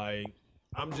yeah, like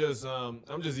I'm just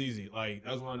easy. Like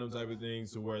that's one of them type of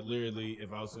things to where literally,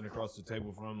 if I was sitting across the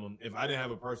table from him, if I didn't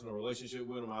have a personal relationship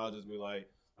with him, I'll just be like,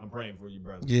 I'm praying for you,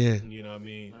 brother. Yeah. You know what I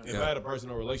mean? If I had a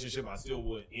personal relationship, I still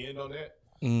would end on that.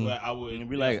 But I would And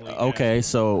be like, definitely okay, ask-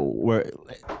 so we're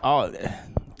all.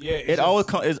 yeah, It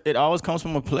always comes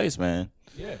from a place, man.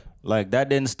 yeah. Like that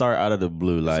didn't start out of the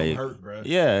blue. Like, hurt, bro.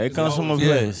 yeah, it It's comes from a always-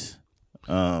 place.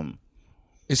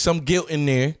 There's some guilt in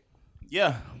there.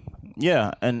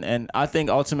 Yeah, and I think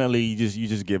ultimately you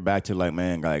just get back to like,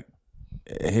 man, like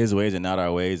his ways are not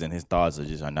our ways, and his thoughts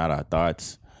are not our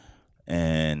thoughts,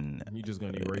 and You just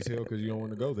gonna erase hell because you don't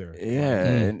want to go there. yeah,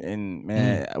 and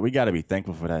man, we got to be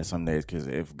thankful for that some days, because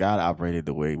if God operated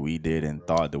the way we did and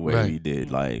thought the way Right. we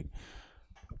did, like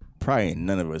probably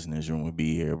none of us in this room would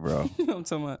be here, bro. You know what I'm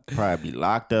talking about? Probably be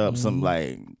locked up, some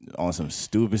like on some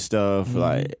stupid stuff.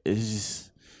 Like it's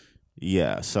just,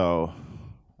 yeah. So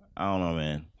I don't know,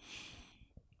 man.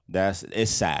 It's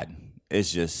sad.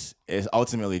 It's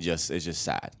ultimately just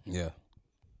sad. Yeah.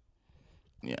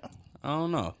 Yeah. I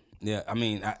don't know. Yeah, I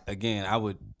mean,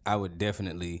 I would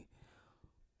definitely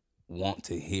want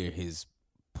to hear his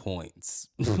points.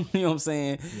 You know what I'm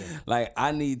saying? Yeah. Like,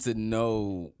 I need to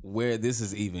know where this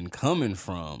is even coming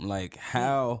from. Like,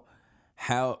 how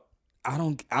I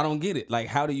don't get it. Like,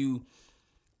 how do you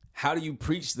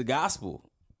preach the gospel?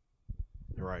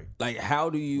 Right. Like, how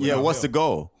do you? Yeah. What's the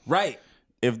goal? Right.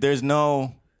 If there's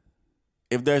no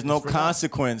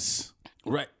consequence,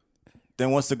 Right.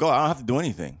 then what's the goal? I don't have to do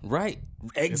anything. Right.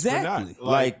 Exactly.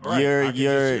 Like, right, your- I can just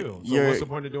your- chill. your- So what's the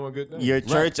point of doing good things? Your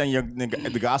church and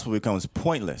the gospel becomes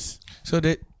pointless. So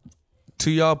that, to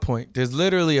y'all point, there's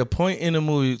literally a point in the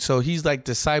movie. So he's like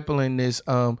discipling this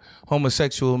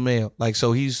homosexual male. Like,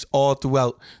 so he's all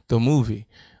throughout the movie,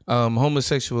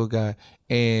 homosexual guy.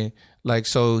 And like,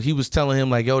 so he was telling him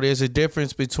like, yo, there's a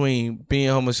difference between being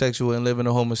homosexual and living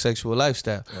a homosexual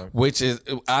lifestyle, which is,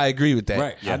 I agree with that.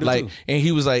 Right. Yeah, I do like, too. and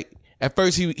he was like, at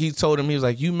first he told him, he was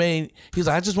like, he's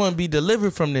like, I just want to be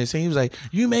delivered from this. And he was like,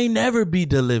 you may never be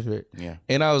delivered. Yeah.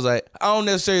 And I was like, I don't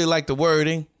necessarily like the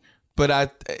wording, but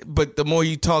the more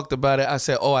you talked about it, I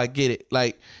said, oh, I get it.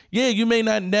 Like, yeah, you may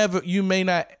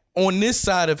not on this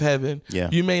side of heaven, Yeah.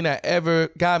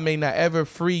 God may not ever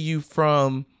free you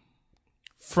from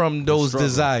those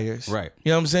desires. Right.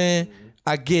 You know what I'm saying?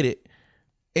 I get it.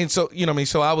 And so, you know what I mean?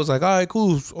 So I was like, all right,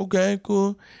 cool. Okay,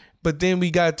 cool. But then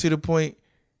we got to the point,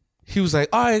 he was like,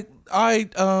 all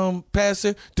right,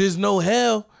 Pastor, there's no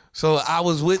hell. So I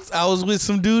was with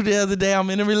some dude the other day. I'm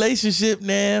in a relationship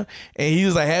now. And he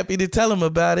was like happy to tell him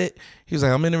about it. He was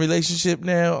like, I'm in a relationship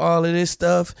now, all of this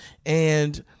stuff.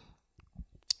 And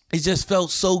it just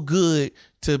felt so good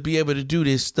to be able to do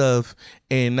this stuff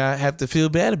and not have to feel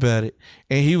bad about it.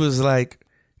 And he was like,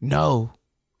 no.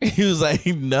 He was like,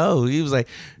 no. He was like,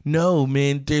 no,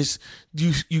 man, there's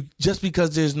you just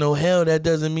because there's no hell, that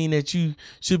doesn't mean that you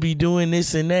should be doing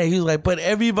this and that. He was like, but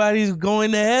everybody's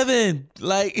going to heaven.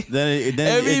 Like, Then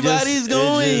everybody's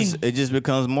going. It just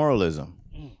becomes moralism.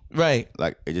 Right.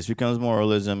 Like, it just becomes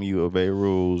moralism. You obey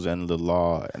rules and the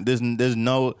law. There's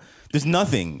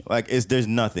nothing. Like, there's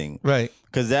nothing. Right.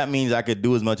 Because that means I could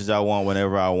do as much as I want,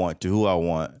 whenever I want, to who I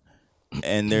want,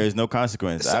 and there's no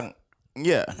consequence.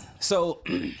 Yeah. So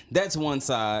that's one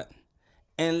side.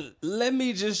 And let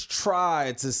me just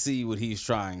try to see what he's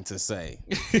trying to say.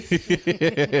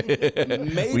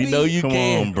 Maybe, We know you Come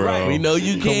can. on, bro. Right. We know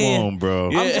you can. Come on, bro.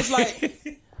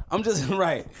 I'm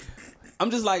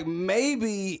just like,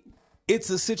 maybe it's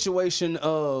a situation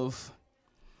of,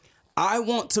 I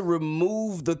want to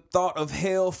remove the thought of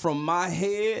hell from my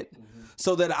head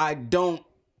so that I don't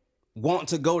want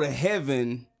to go to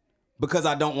heaven because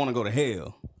I don't want to go to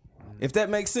hell. If that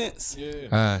makes sense.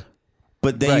 Yeah.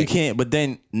 But then you Right. can't. But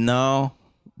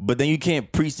then you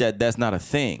can't preach that that's not a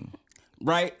thing.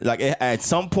 Right? Like, at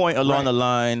some point along the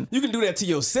line, You can do that to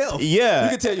yourself. Yeah. You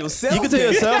can tell yourself. You can tell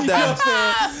yourself You know that. what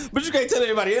I'm saying? But you can't tell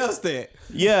everybody else that.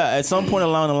 yeah, at some point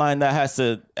along the line, that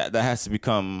has to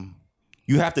become.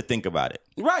 You have to think about it.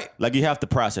 Right. Like, you have to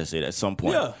process it at some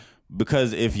point. Yeah.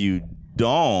 Because if you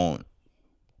don't,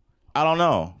 I don't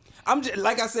know. I'm just,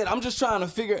 like I said, I'm just trying to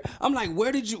figure. I'm like,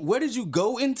 where did you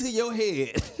go into your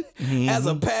head as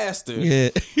a pastor Yeah.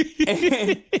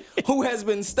 and who has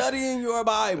been studying your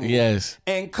Bible? Yes.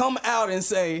 And come out and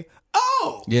say,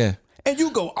 oh, Yeah. And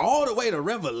you go all the way to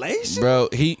Revelation? Bro,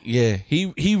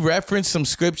 he referenced some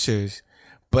scriptures,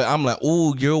 but I'm like,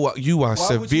 ooh, you are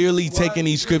severely taking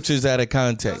these scriptures out of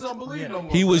context. Don't believe no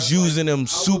more, He was bro. using them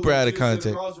super out of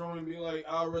context. Crossroad and be like,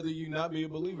 I'd rather you not be a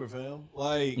believer, fam.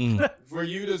 Like, for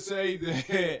you to say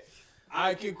that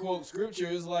I can quote scripture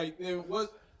is like, then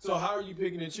what? So how are you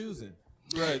picking and choosing?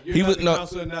 Right, you're not the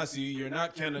Council of Nazi. You're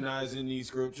not canonizing these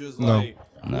scriptures. Like,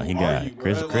 No, he who got are you,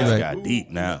 Chris. bro? Chris Like, got who- deep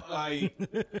now. Like,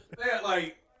 man,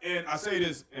 like, and I say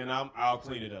this, and I'll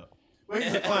clean it up. But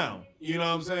he's a clown. You know what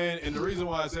I'm saying? And the reason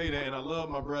why I say that, and I love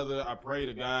my brother. I pray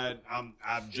to God.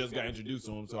 I've just got introduced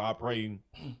to him, so I pray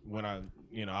when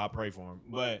I pray for him.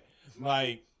 But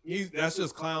like, that's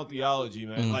just clown theology,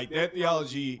 man. Like that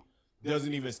theology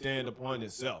doesn't even stand upon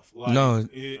itself. Like, No.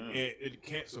 it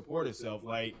can't support itself.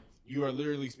 Like, you are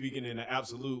literally speaking in an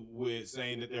absolute with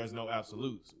saying that there's no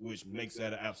absolutes, which makes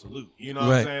that an absolute. You know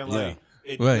what I'm saying? Like,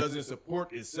 it doesn't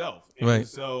support itself. And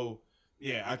so,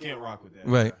 yeah, I can't rock with that.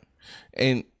 Right.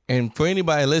 And for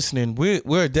anybody listening,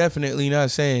 we're definitely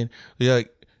not saying, like,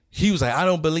 he was like, I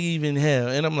don't believe in hell.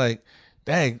 And I'm like,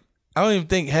 dang, I don't even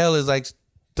think hell is like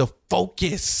the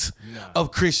focus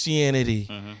of Christianity.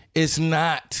 It's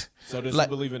not. So does like,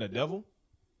 he believe in a devil?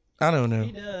 I don't know.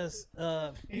 He does.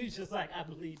 He was just like, I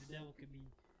believe the devil could be.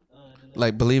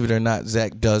 Like, believe it or not,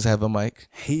 Zach does have a mic,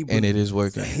 and it is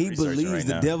working. He Researching believes right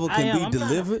the now. devil can be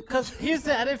delivered. Because here's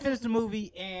the, I didn't finish the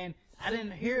movie, and I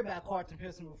didn't hear about Carlton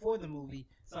Pearson before the movie,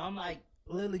 so I'm like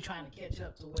literally trying to catch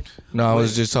up to what. No, I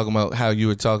was just talking about how you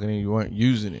were talking and you weren't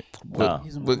using it. But,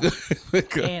 Using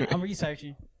but, and I'm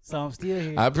researching, so I'm still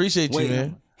here. I appreciate you,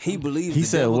 man. He believes He the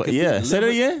said, devil "What? can be Yeah, say that delivered.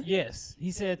 again." Yes,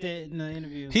 he said that in the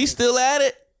interview. He's still at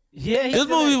it. Yeah, This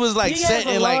movie was like he set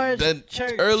has a in like large the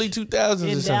church early 2000s or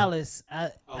in something. Dallas. I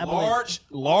believe.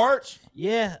 Large?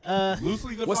 Yeah.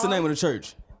 Loosely defined? What's the name of the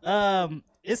church?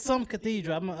 It's some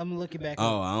cathedral. I'm gonna look it back.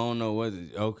 Oh, I don't know what.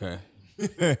 Okay.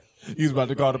 He's about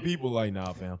to call the people like,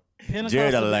 nah, fam.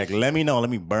 Jared, like, let me know. Let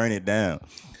me burn it down.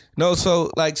 No, so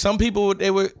like some people,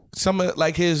 they were some of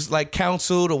like his like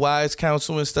counsel, the wise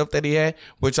counsel and stuff that he had,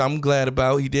 which I'm glad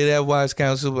about. He did have wise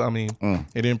counsel. But I mean,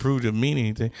 it didn't prove to mean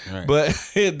anything. Right. But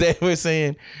they were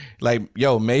saying like,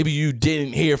 yo, maybe you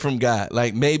didn't hear from God.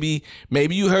 Like maybe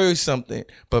you heard something,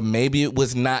 but maybe it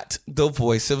was not the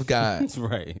voice of God. That's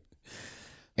right.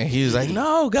 And he was like,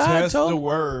 no, God Test told the me.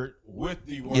 word with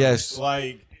the word. Yes.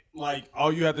 Like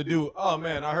all you have to do, oh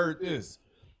man, I heard this.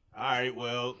 All right,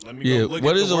 well, let me Yeah, go look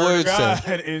what at does the the word of word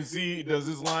God and see, does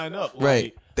this line up? Like,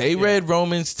 Right. They read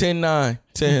Romans 10:9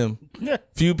 to him.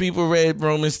 Few people read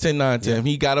Romans 10:9 to him.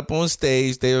 He got up on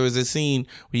stage. There was a scene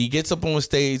where he gets up on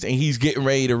stage and he's getting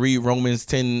ready to read Romans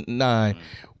 10:9.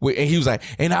 And he was like,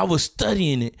 and I was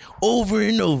studying it over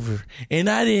and over. And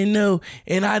I didn't know.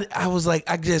 And I was like,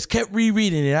 I just kept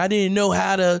rereading it. I didn't know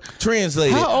how to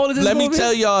translate it. How old is this Let me movie?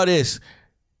 tell y'all this.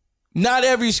 Not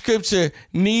every scripture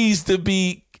needs to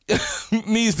be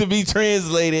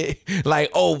translated like,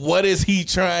 oh, what is he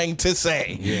trying to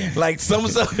say? Like some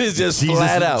stuff is just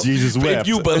flat out. Jesus But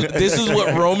wept. this is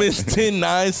what Romans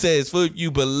 10:9 says. For if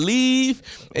you believe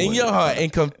in your heart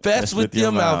and confess with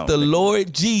your mouth the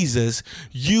Lord Jesus,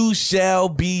 you shall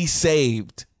be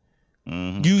saved.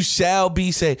 You shall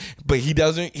be saved. But he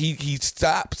doesn't, he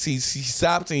stops, he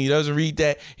stops and he doesn't read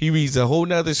that. He reads a whole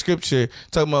nother scripture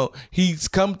talking about he's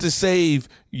come to save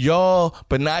y'all,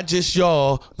 but not just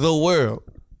y'all, the world.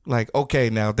 Like, okay,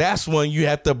 now that's one you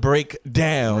have to break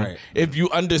down. Right. If you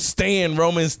understand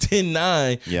Romans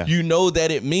 10:9, you know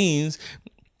that it means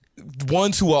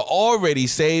ones who are already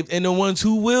saved and the ones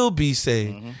who will be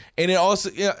saved. And it also,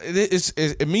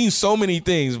 it means so many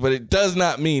things, but it does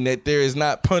not mean that there is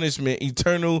not punishment,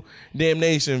 eternal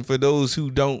damnation for those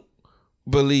who don't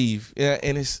believe. Yeah,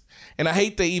 and I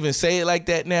hate to even say it like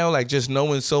that now, like just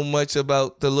knowing so much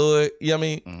about the Lord, you know what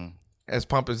I mean? As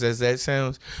pompous as that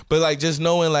sounds, but like just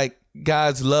knowing like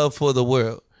God's love for the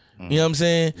world. You know what I'm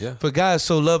saying? Yeah. For God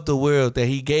so loved the world that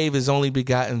he gave his only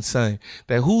begotten son,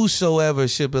 that whosoever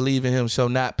should believe in him shall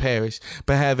not perish,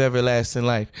 but have everlasting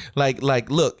life. Like,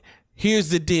 look, here's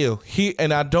the deal. Here,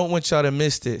 and I don't want y'all to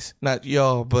miss this. Not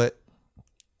y'all, but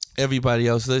everybody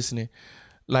else listening.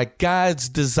 Like, God's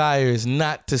desire is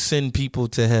not to send people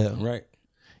to hell. Right.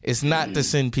 It's not to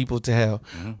send people to hell.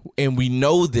 And we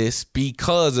know this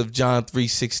because of John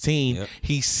 3:16. Yep.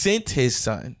 He sent his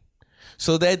son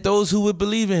so that those who would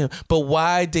believe in him. But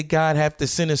why did God have to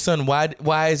send his son?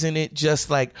 Why isn't it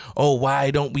just like, oh, why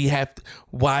don't we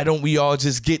all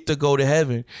just get to go to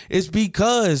heaven? It's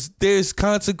because there's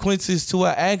consequences to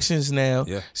our actions now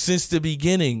since the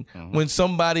beginning. When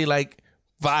somebody like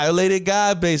violated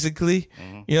God, basically.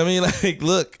 You know what I mean? Like,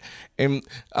 look, and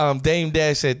Dame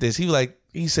Dash said this. He was like,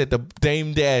 He said the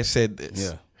Dame Dash said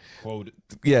this. Yeah. Quoted.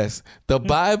 Yes, the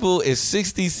Bible is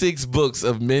 66 books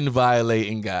of men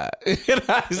violating God. And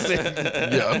I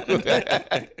said, yo,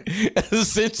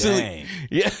 essentially,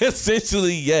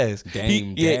 essentially, yes.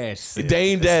 Dame Dash said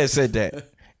Dame Dash said that,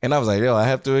 and I was like, yo, I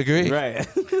have to agree. Right.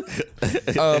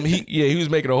 He was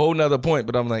making a whole nother point,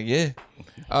 but I'm like, yeah,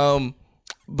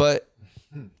 but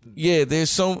yeah, there's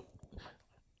some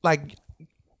like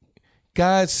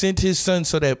God sent His Son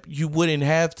so that you wouldn't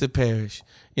have to perish.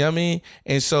 You know what I mean?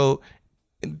 And so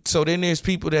then there's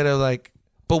people that are like,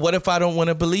 but what if I don't want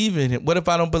to believe in Him? What if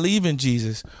I don't believe in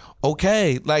Jesus?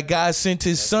 Okay, like God sent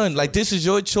His Son. Like this is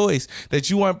your choice that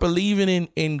you aren't believing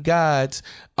in God's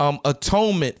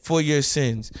atonement for your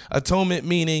sins. Atonement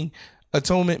meaning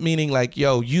like,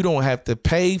 yo, you don't have to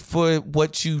pay for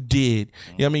what you did.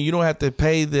 You know what I mean? You don't have to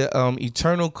pay the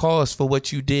eternal cost for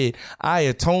what you did. I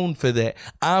atoned for that.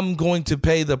 I'm going to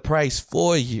pay the price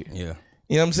for you. Yeah.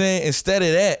 You know what I'm saying? Instead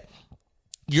of that,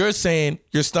 you're saying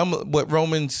you're stumbling. What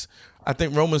Romans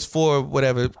 4,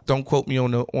 whatever. Don't quote me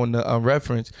on the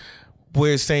reference.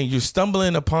 Where it's saying you're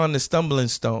stumbling upon the stumbling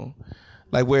stone,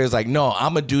 like where it's like, no,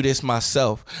 I'm gonna do this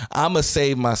myself. I'm gonna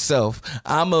save myself.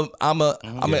 I'm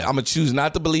gonna choose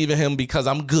not to believe in Him because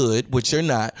I'm good, which you're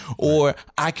not, or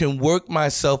I can work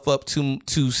myself up to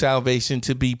salvation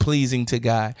to be pleasing to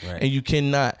God, and you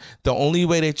cannot. The only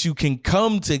way that you can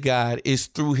come to God is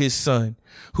through His Son,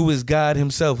 who is God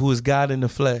Himself, who is God in the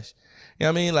flesh. You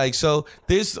know what I mean? Like, so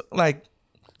this, like,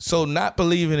 so not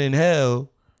believing in hell,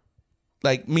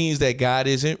 like, means that God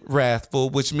isn't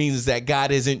wrathful, which means that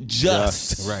God isn't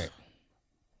just. Right.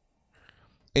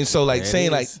 And so, like, There it saying,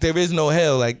 is. like, there is no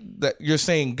hell, like, that you're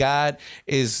saying God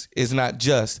is not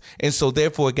just. And so,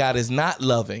 therefore, God is not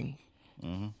loving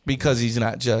because He's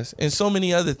not just. And so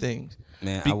many other things.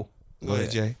 Man, Go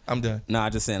ahead, Jay. I'm done. No,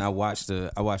 I'm just saying I watched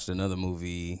another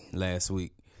movie last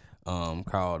week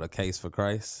called A Case for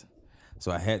Christ.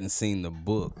 So I hadn't seen the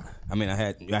book. I mean, I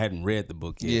hadn't read the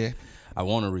book yet. Yeah. I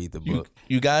want to read the book.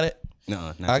 You got it?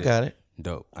 No, not I yet. got it.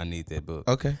 Dope. I need that book.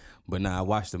 Okay. But now I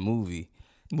watched the movie.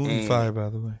 Movie fire, by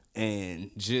the way. And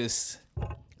just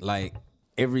like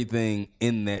everything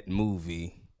in that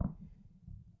movie,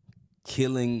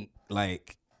 killing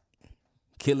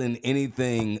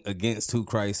anything against who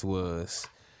Christ was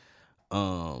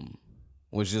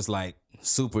just like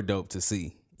super dope to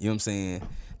see. You know what I'm saying?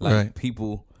 Like Right.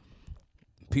 people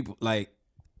like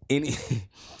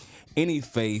any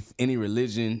faith, any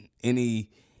religion, any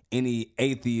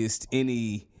atheist,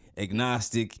 any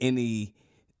agnostic, anybody,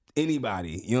 you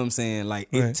know what I'm saying? Like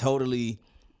Right. it totally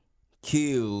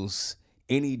kills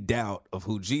any doubt of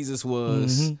who Jesus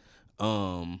was,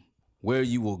 where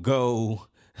you will go,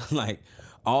 like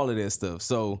all of that stuff.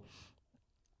 So,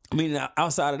 I mean,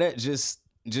 outside of that, just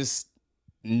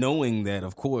knowing that,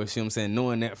 of course, you know what I'm saying,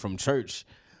 knowing that from church,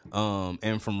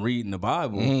 and from reading the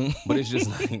Bible, but it's just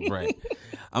like, right.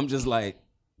 I'm just like,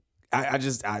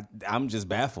 I'm just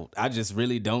baffled. I just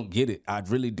really don't get it. I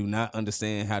really do not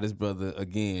understand how this brother,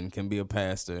 again, can be a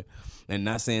pastor, and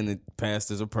not saying that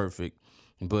pastors are perfect,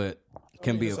 but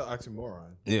can be It's a an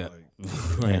oxymoron. yeah,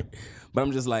 right. But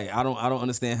I'm just like, I don't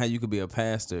understand how you could be a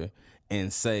pastor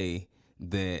and say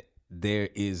that there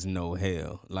is no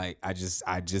hell. Like I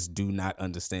just do not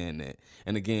understand that.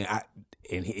 And again,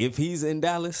 if he's in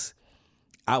Dallas,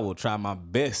 I will try my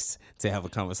best to have a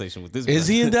conversation with this. Is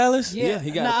brother. he in Dallas? Yeah,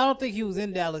 he got No, it. I don't think he was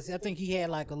in Dallas. I think he had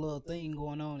like a little thing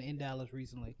going on in Dallas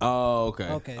recently. Oh, okay.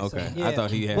 Okay. So, Okay. yeah. I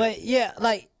thought he had. But yeah,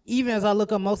 like even as I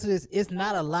look up most of this, it's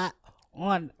not a lot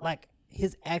on like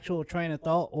his actual train of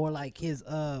thought or like his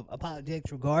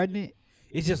apologetics regarding it.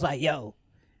 It's just like, yo,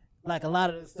 like a lot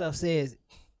of the stuff says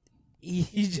he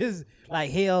just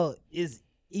like hell is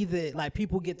either like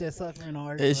people get their suffering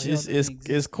or It's or just hell doesn't it's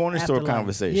exist corner store afterlife.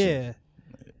 conversation. Yeah.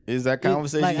 Is that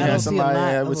conversation like, you I don't had see a somebody lot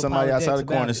had of with somebody outside the apologetics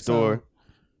corner about it, so- store,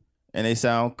 and they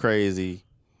sound crazy,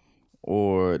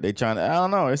 or they trying to? I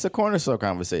don't know. It's a corner store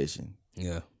conversation,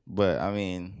 yeah. but I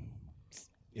mean,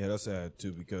 Yeah, that's sad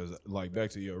too because, like, back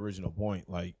to your original point,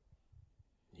 like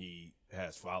he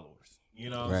has followers. You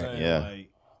know what Right, I'm saying? yeah. Like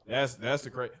that's the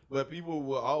crazy. But people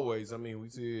will always. I mean, we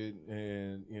see it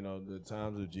in the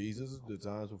times of Jesus, the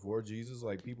times before Jesus.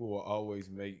 Like people will always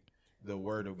make the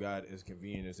word of God as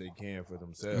convenient as they can for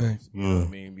themselves. Right. You know what I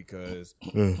mean? Because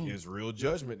it's real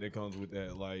judgment that comes with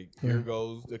that. Like here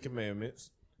goes the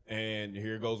commandments. And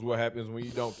here goes what happens when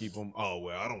you don't keep them. Oh,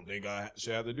 well, I don't think I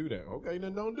should have to do that. Okay,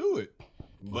 then don't do it.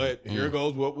 But here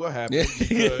goes what will happen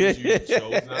because you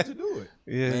chose not to do it.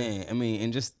 Yeah. Man, I mean,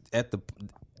 and just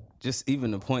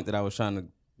even the point that I was trying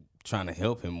to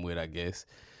help him with, I guess,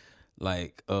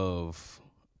 like of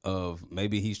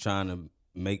maybe he's trying to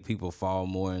make people fall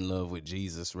more in love with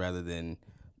Jesus rather than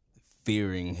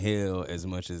fearing hell as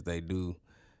much as they do.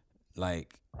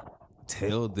 Like,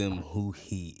 tell them who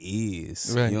he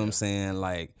is. Right. You know what I'm saying?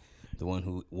 Like, the one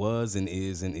who was and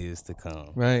is to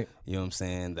come. Right. You know what I'm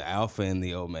saying? The Alpha and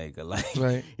the Omega. Like,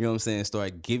 Right. you know what I'm saying?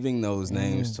 Start giving those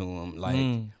names to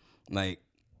them.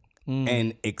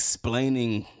 And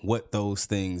explaining what those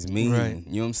things mean. Right.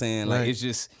 You know what I'm saying? Like, Right. it's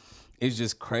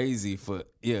just crazy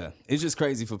it's just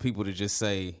crazy for people to just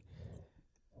say,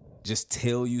 just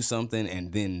tell you something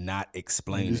and then not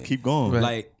explain Just it. keep going. Right.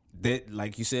 Like that,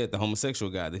 like you said, the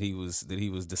homosexual guy that he was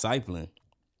discipling.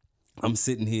 I'm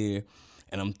sitting here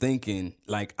and I'm thinking,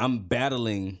 like, I'm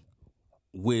battling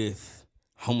with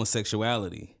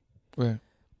homosexuality. Right.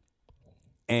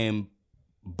 And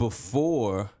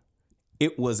before,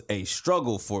 it was a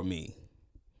struggle for me.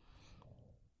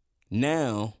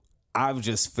 Now, I've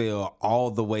just fell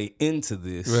all the way into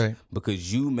this Right.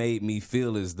 because you made me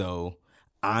feel as though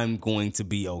I'm going to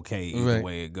be okay either Right.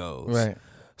 way it goes. Right.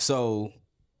 So,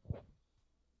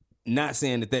 not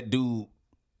saying that dude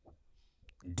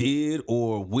did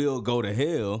or will go to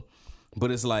hell,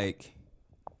 but it's like,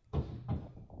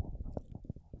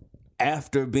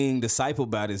 after being discipled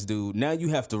by this dude, now you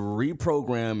have to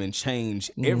reprogram and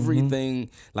change everything,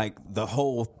 like the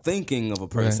whole thinking of a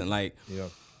person. Like, Yeah.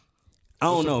 I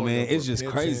don't What's the know, point man. of It's just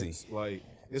crazy. repentance? Like,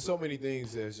 there's so many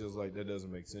things that's just like, that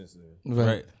doesn't make sense then.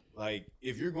 Right. Like,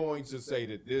 if you're going to say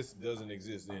that this doesn't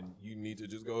exist, then you need to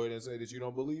just go ahead and say that you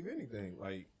don't believe anything.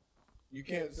 Like, you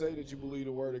can't say that you believe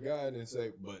the word of God and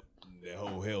say, but that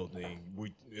whole hell thing,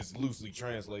 it's loosely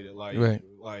translated. Like, Right.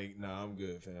 like, nah, I'm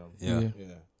good, fam. Yeah.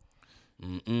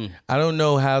 Yeah. I don't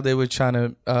know how they were trying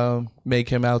to make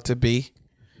him out to be.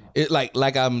 It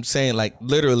like I'm saying, like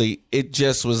literally, it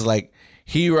just was like,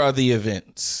 here are the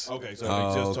events. Okay, so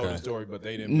they just told the story, but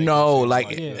they didn't. Make No, it seem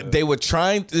like they were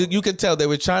trying. You could tell they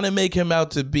were trying to make him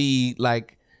out to be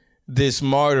like this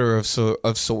martyr of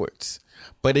sorts,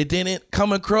 but it didn't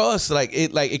come across like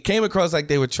it. Like it came across like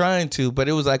they were trying to, but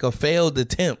it was like a failed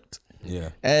attempt Yeah.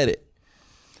 at it.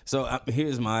 So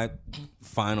here's my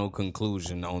final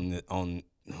conclusion on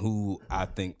who I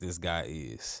think this guy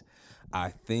is. I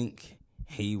think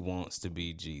he wants to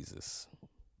be Jesus.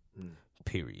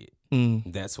 Period.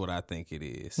 That's what I think it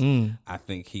is. I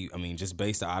think just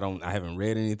based I haven't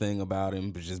read anything about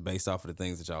him, but just based off of the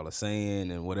things that y'all are saying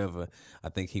and whatever, I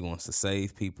think he wants to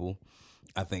save people.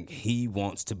 I think he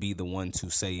wants to be the one to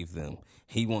save them.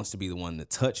 He wants to be the one to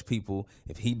touch people.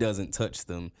 If he doesn't touch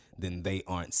them, then they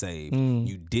aren't saved.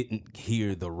 You didn't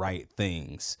hear the right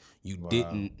things.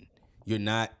 You're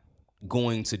not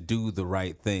going to do the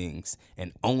right things,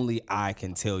 and only I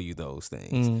can tell you those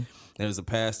things. There's a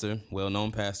pastor,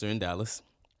 well-known pastor in Dallas,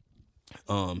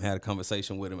 had a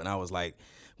conversation with him, and I was like,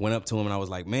 went up to him and I was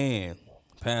like, man,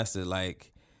 pastor,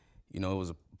 like, it was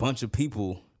a bunch of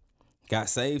people got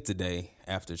saved today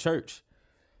after church.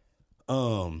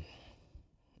 And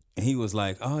he was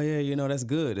like, oh yeah, that's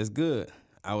good. That's good.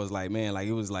 I was like, man, like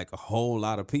it was like a whole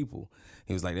lot of people.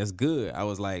 He was like, that's good. I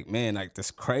was like, man, like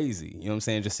that's crazy. You know what I'm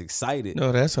saying? Just excited.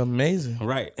 No, that's amazing.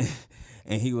 Right.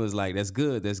 And he was like, that's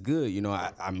good. That's good.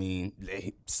 I mean,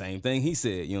 same thing he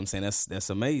said. You know what I'm saying? That's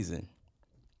amazing.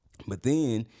 But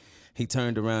then he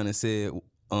turned around and said,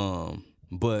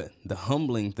 but the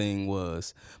humbling thing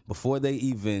was before they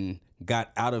even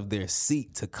got out of their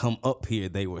seat to come up here,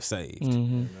 they were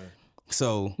saved.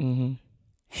 So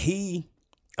he,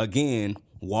 again,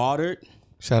 watered.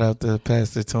 Shout out to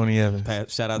Pastor Tony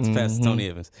Evans. Shout out to Pastor Tony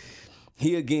Evans.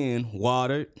 He, again,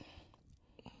 watered.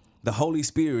 The Holy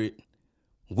Spirit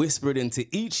whispered into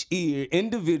each ear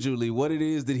individually what it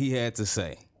is that he had to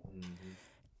say.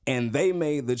 And they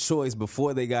made the choice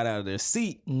before they got out of their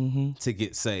seat to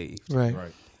get saved. Right.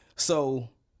 So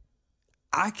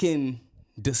I can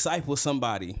disciple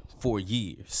somebody for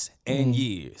years and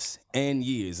years and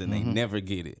years, and they never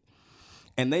get it.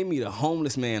 And they meet a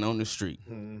homeless man on the street.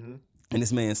 And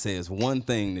this man says one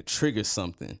thing that triggers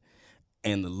something,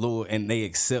 and the Lord, and they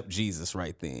accept Jesus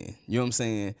right then. You know what I'm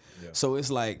saying? Yeah. So it's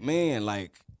like, man,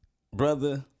 like,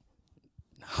 brother,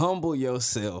 humble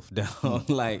yourself, dog.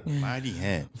 Like, Mighty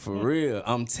hand. for real,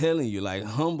 I'm telling you, like,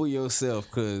 humble yourself,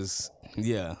 because,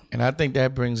 yeah. And I think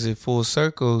that brings it full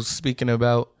circle, speaking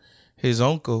about his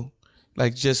uncle.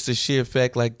 Like, just the sheer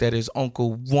fact, like, that his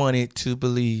uncle wanted to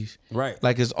believe. Right.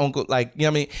 Like, his uncle, like, you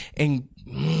know what I mean?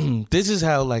 And this is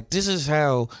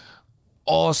how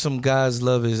awesome God's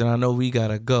love is. And I know we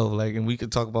gotta go. Like, and we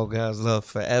could talk about God's love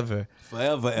forever.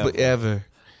 Forever.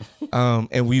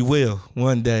 And we will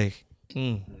one day.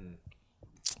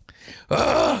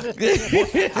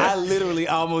 I literally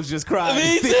almost just cried.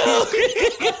 Me too.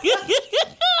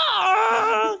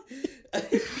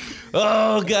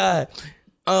 Oh God.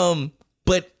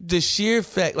 But the sheer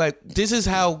fact, like this is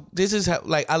how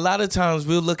like a lot of times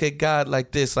we'll look at God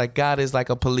like this, like God is like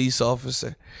a police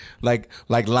officer, like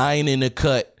lying in the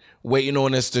cut, waiting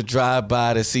on us to drive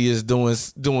by to see us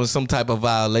doing some type of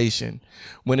violation.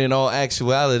 When in all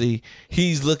actuality,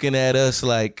 he's looking at us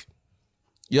like,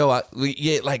 yo,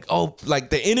 like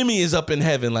the enemy is up in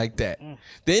heaven like that.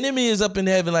 The enemy is up in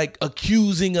heaven like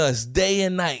accusing us day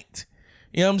and night.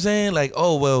 You know what I'm saying? Like,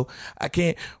 oh, well, I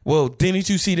can't. Well, didn't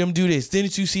you see them do this?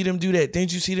 Didn't you see them do that?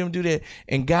 Didn't you see them do that?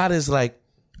 And God is like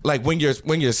when you're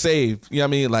saved, you know what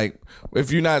I mean? Like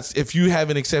if you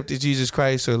haven't accepted Jesus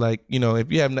Christ, or like, you know, if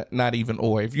you have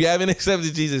if you haven't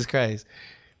accepted Jesus Christ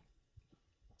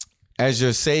as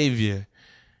your savior,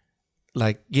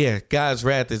 like, yeah, God's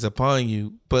wrath is upon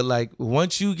you. But like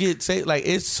once you get saved, like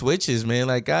it switches, man.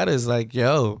 Like God is like,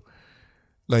 yo,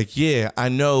 like, yeah, I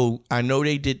know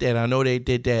they did that. I know they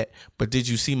did that. But did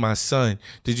you see my son?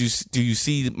 Do you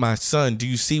see my son? Do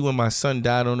you see when my son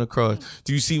died on the cross?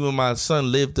 Do you see when my son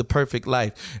lived the perfect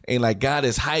life? And like God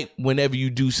is hyped whenever you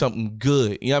do something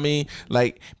good. You know what I mean?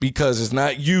 Like, because it's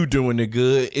not you doing the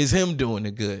good, it's him doing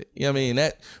the good. You know what I mean?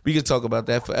 That we could talk about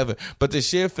that forever. But the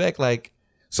sheer fact, like,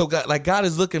 so God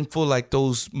is looking for like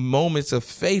those moments of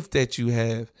faith that you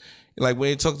have. Like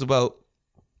when it talks about,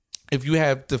 if you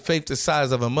have the faith the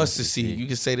size of a mustard seed, you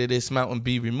can say that this mountain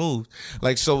be removed.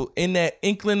 Like, so in that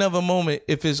inkling of a moment,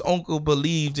 if his uncle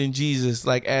believed in Jesus,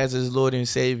 like as his Lord and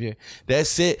Savior,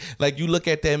 that's it. Like you look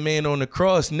at that man on the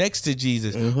cross next to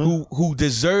Jesus, who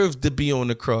deserved to be on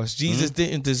the cross. Jesus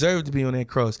didn't deserve to be on that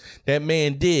cross. That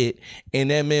man did. And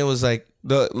that man was like,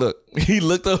 look, he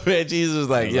looked over at Jesus, was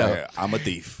like, yo, I'm a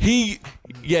thief.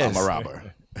 Yes. I'm a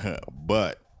robber.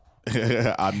 But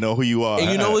I know who you are.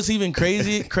 And you know what's even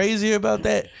crazier about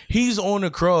that? He's on the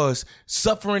cross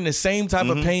suffering the same type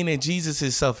of pain that Jesus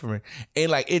is suffering. And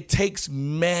like it takes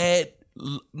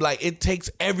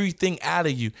everything out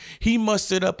of you. He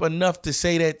mustered up enough to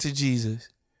say that to Jesus.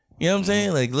 You know what I'm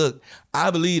saying? Like, look,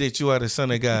 I believe that you are the Son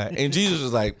of God. And Jesus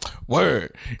was like,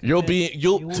 word,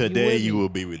 today you will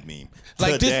be with me.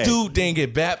 Like this dude didn't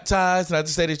get baptized. Not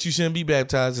to say that you shouldn't be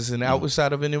baptized. It's an outward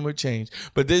side of an inward change.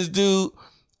 But this dude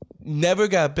never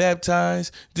got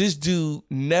baptized. This dude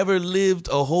never lived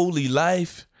a holy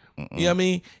life. You know what I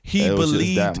mean? He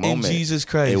believed in Jesus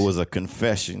Christ. It was a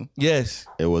confession. Yes.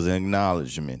 It was an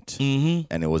acknowledgement. And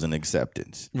it was an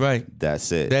acceptance. Right.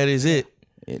 That's it. That is it.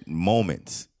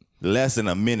 Moments. Less than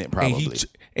a minute, probably.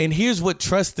 And here's what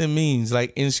trusting means,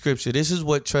 like in scripture. This is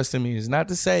what trusting means. Not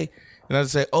to say,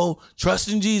 oh, trust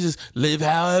in Jesus, live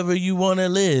however you want to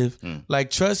live. Like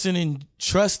trusting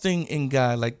in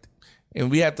God, like. And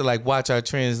we have to like watch our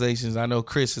translations. I know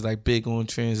Chris is like big on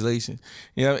translations.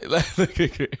 You know,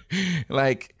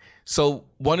 like so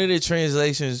one of the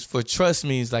translations for trust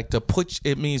means like to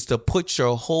put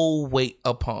your whole weight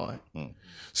upon.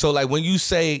 So like when you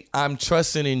say I'm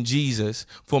trusting in Jesus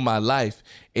for my life,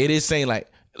 it is saying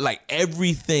like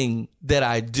everything that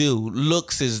I do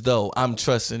looks as though I'm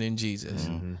trusting in Jesus.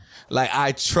 Like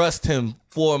I trust him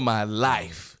for my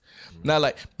life. Not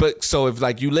like, but so if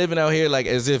like you living out here like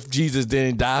as if Jesus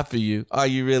didn't die for you, are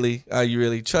you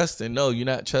really trusting? No, you're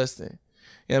not trusting.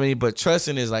 You know what I mean? But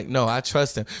trusting is like, no, I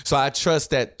trust him. So I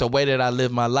trust that the way that I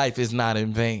live my life is not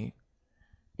in vain.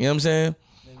 You know what I'm saying?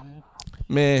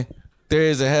 Man, there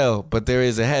is a hell, but there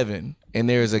is a heaven, and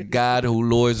there is a God who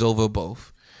lords over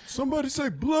both. Somebody say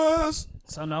blessed.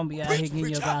 So don't be out here getting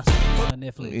your gospel on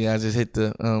Netflix. Yeah, I just hit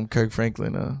the Kirk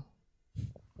Franklin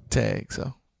tag,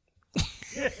 so.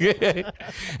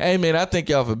 Hey man, I thank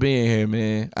y'all for being here,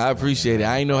 man. I appreciate it.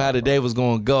 I didn't know how the day was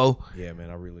gonna go. Yeah, man,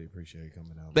 I really appreciate you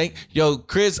coming out. Yo,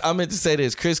 Chris, I meant to say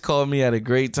this. Chris called me at a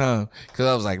great time because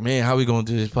I was like, man, how we gonna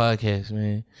do this podcast,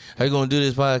 man? How we gonna do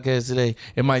this podcast today?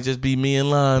 It might just be me and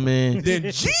Lon, man. Then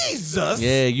Jesus.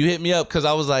 Yeah, you hit me up because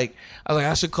I was like,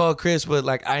 I should call Chris, but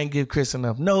like I didn't give Chris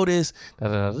enough notice.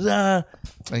 And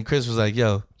Chris was like,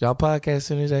 yo, y'all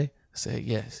podcasting today? I said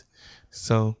yes.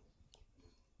 So.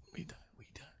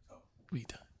 We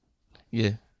done.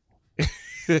 Yeah.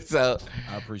 So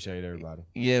I appreciate everybody.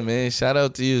 Yeah, man. Shout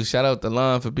out to you. Shout out to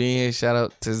Lon for being here. Shout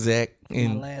out to Zach.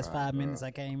 In the last 5 minutes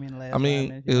I came in. I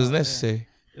mean, it was necessary.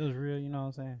 It was real, you know what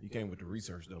I'm saying? You came with the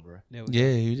research though, bro.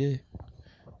 Yeah, you did.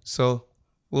 So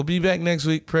we'll be back next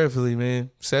week, prayerfully,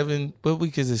 man. What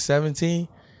week is it? 17?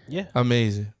 Yeah.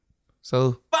 Amazing.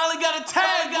 So finally got a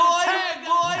tag,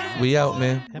 boy. We out,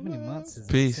 man. How many months is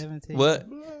Peace. it? 17. What?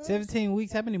 17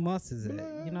 weeks. How many months is it?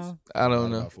 You know? I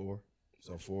don't know. About 4.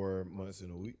 So 4 months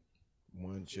in a week.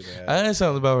 One should have. That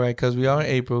sounds about right because we are in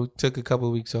April. Took a couple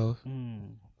of weeks off.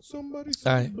 Somebody All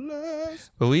say right. bless.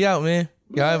 But we out, man.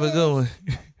 Y'all have a good one.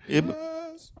 Yeah,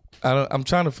 I'm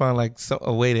trying to find like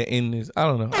a way to end this. I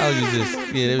don't know. I'll use this.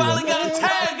 Yeah, there we Finally go. got a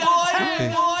tag,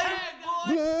 boy.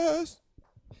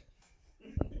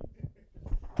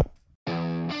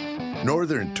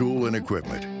 Northern Tool and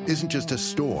Equipment isn't just a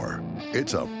store,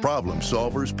 it's a problem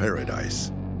solver's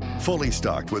paradise. Fully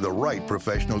stocked with the right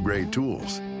professional grade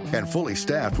tools and fully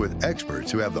staffed with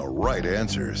experts who have the right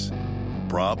answers.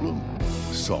 Problem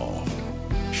solved.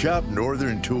 Shop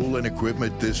Northern Tool and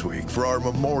Equipment this week for our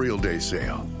Memorial Day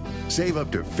sale. Save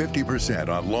up to 50%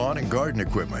 on lawn and garden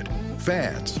equipment,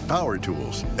 fans, power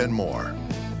tools, and more.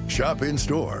 Shop in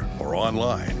store or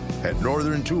online at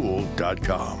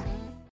northerntool.com.